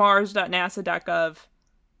mars.nasa.gov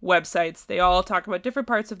websites. They all talk about different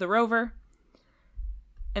parts of the rover.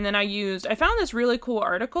 And then I found this really cool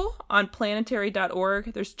article on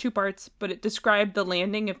planetary.org. There's 2 parts, but it described the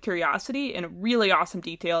landing of Curiosity in really awesome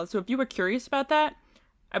detail. So if you were curious about that,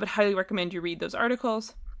 I would highly recommend you read those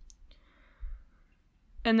articles.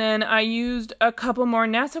 And then I used a couple more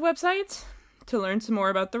NASA websites to learn some more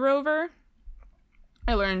about the rover.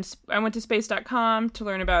 I went to space.com to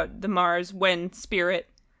learn about the Mars when Spirit,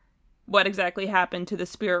 what exactly happened to the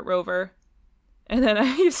Spirit rover. And then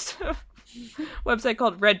I used a website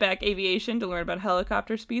called Redback Aviation to learn about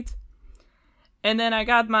helicopter speeds. And then I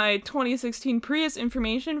got my 2016 Prius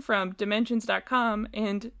information from Dimensions.com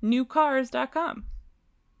and newcars.com.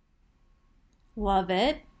 Love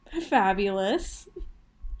it. Fabulous.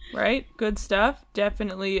 Right? Good stuff.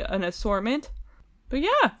 Definitely an assortment. But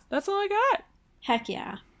yeah, that's all I got. Heck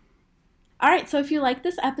yeah. All right, so if you like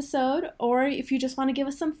this episode, or if you just want to give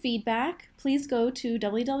us some feedback, please go to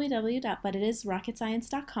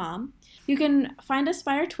www.butitisrocketscience.com. You can find us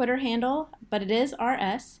by our Twitter handle,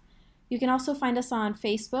 butitisrs. You can also find us on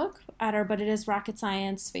Facebook at our But It Is Rocket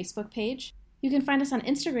Science Facebook page. You can find us on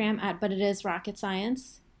Instagram at But It Is Rocket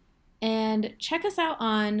Science. And check us out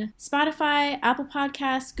on Spotify, Apple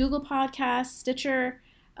Podcasts, Google Podcasts, Stitcher.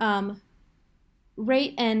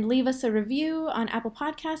 Rate and leave us a review on Apple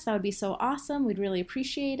Podcasts. That would be so awesome. We'd really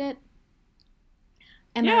appreciate it.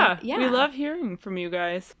 And yeah, we love hearing from you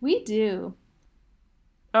guys. We do.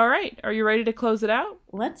 All right, are you ready to close it out?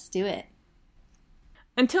 Let's do it.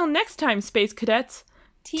 Until next time, Space Cadets,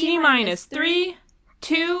 T-3,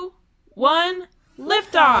 2, 1,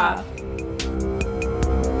 liftoff!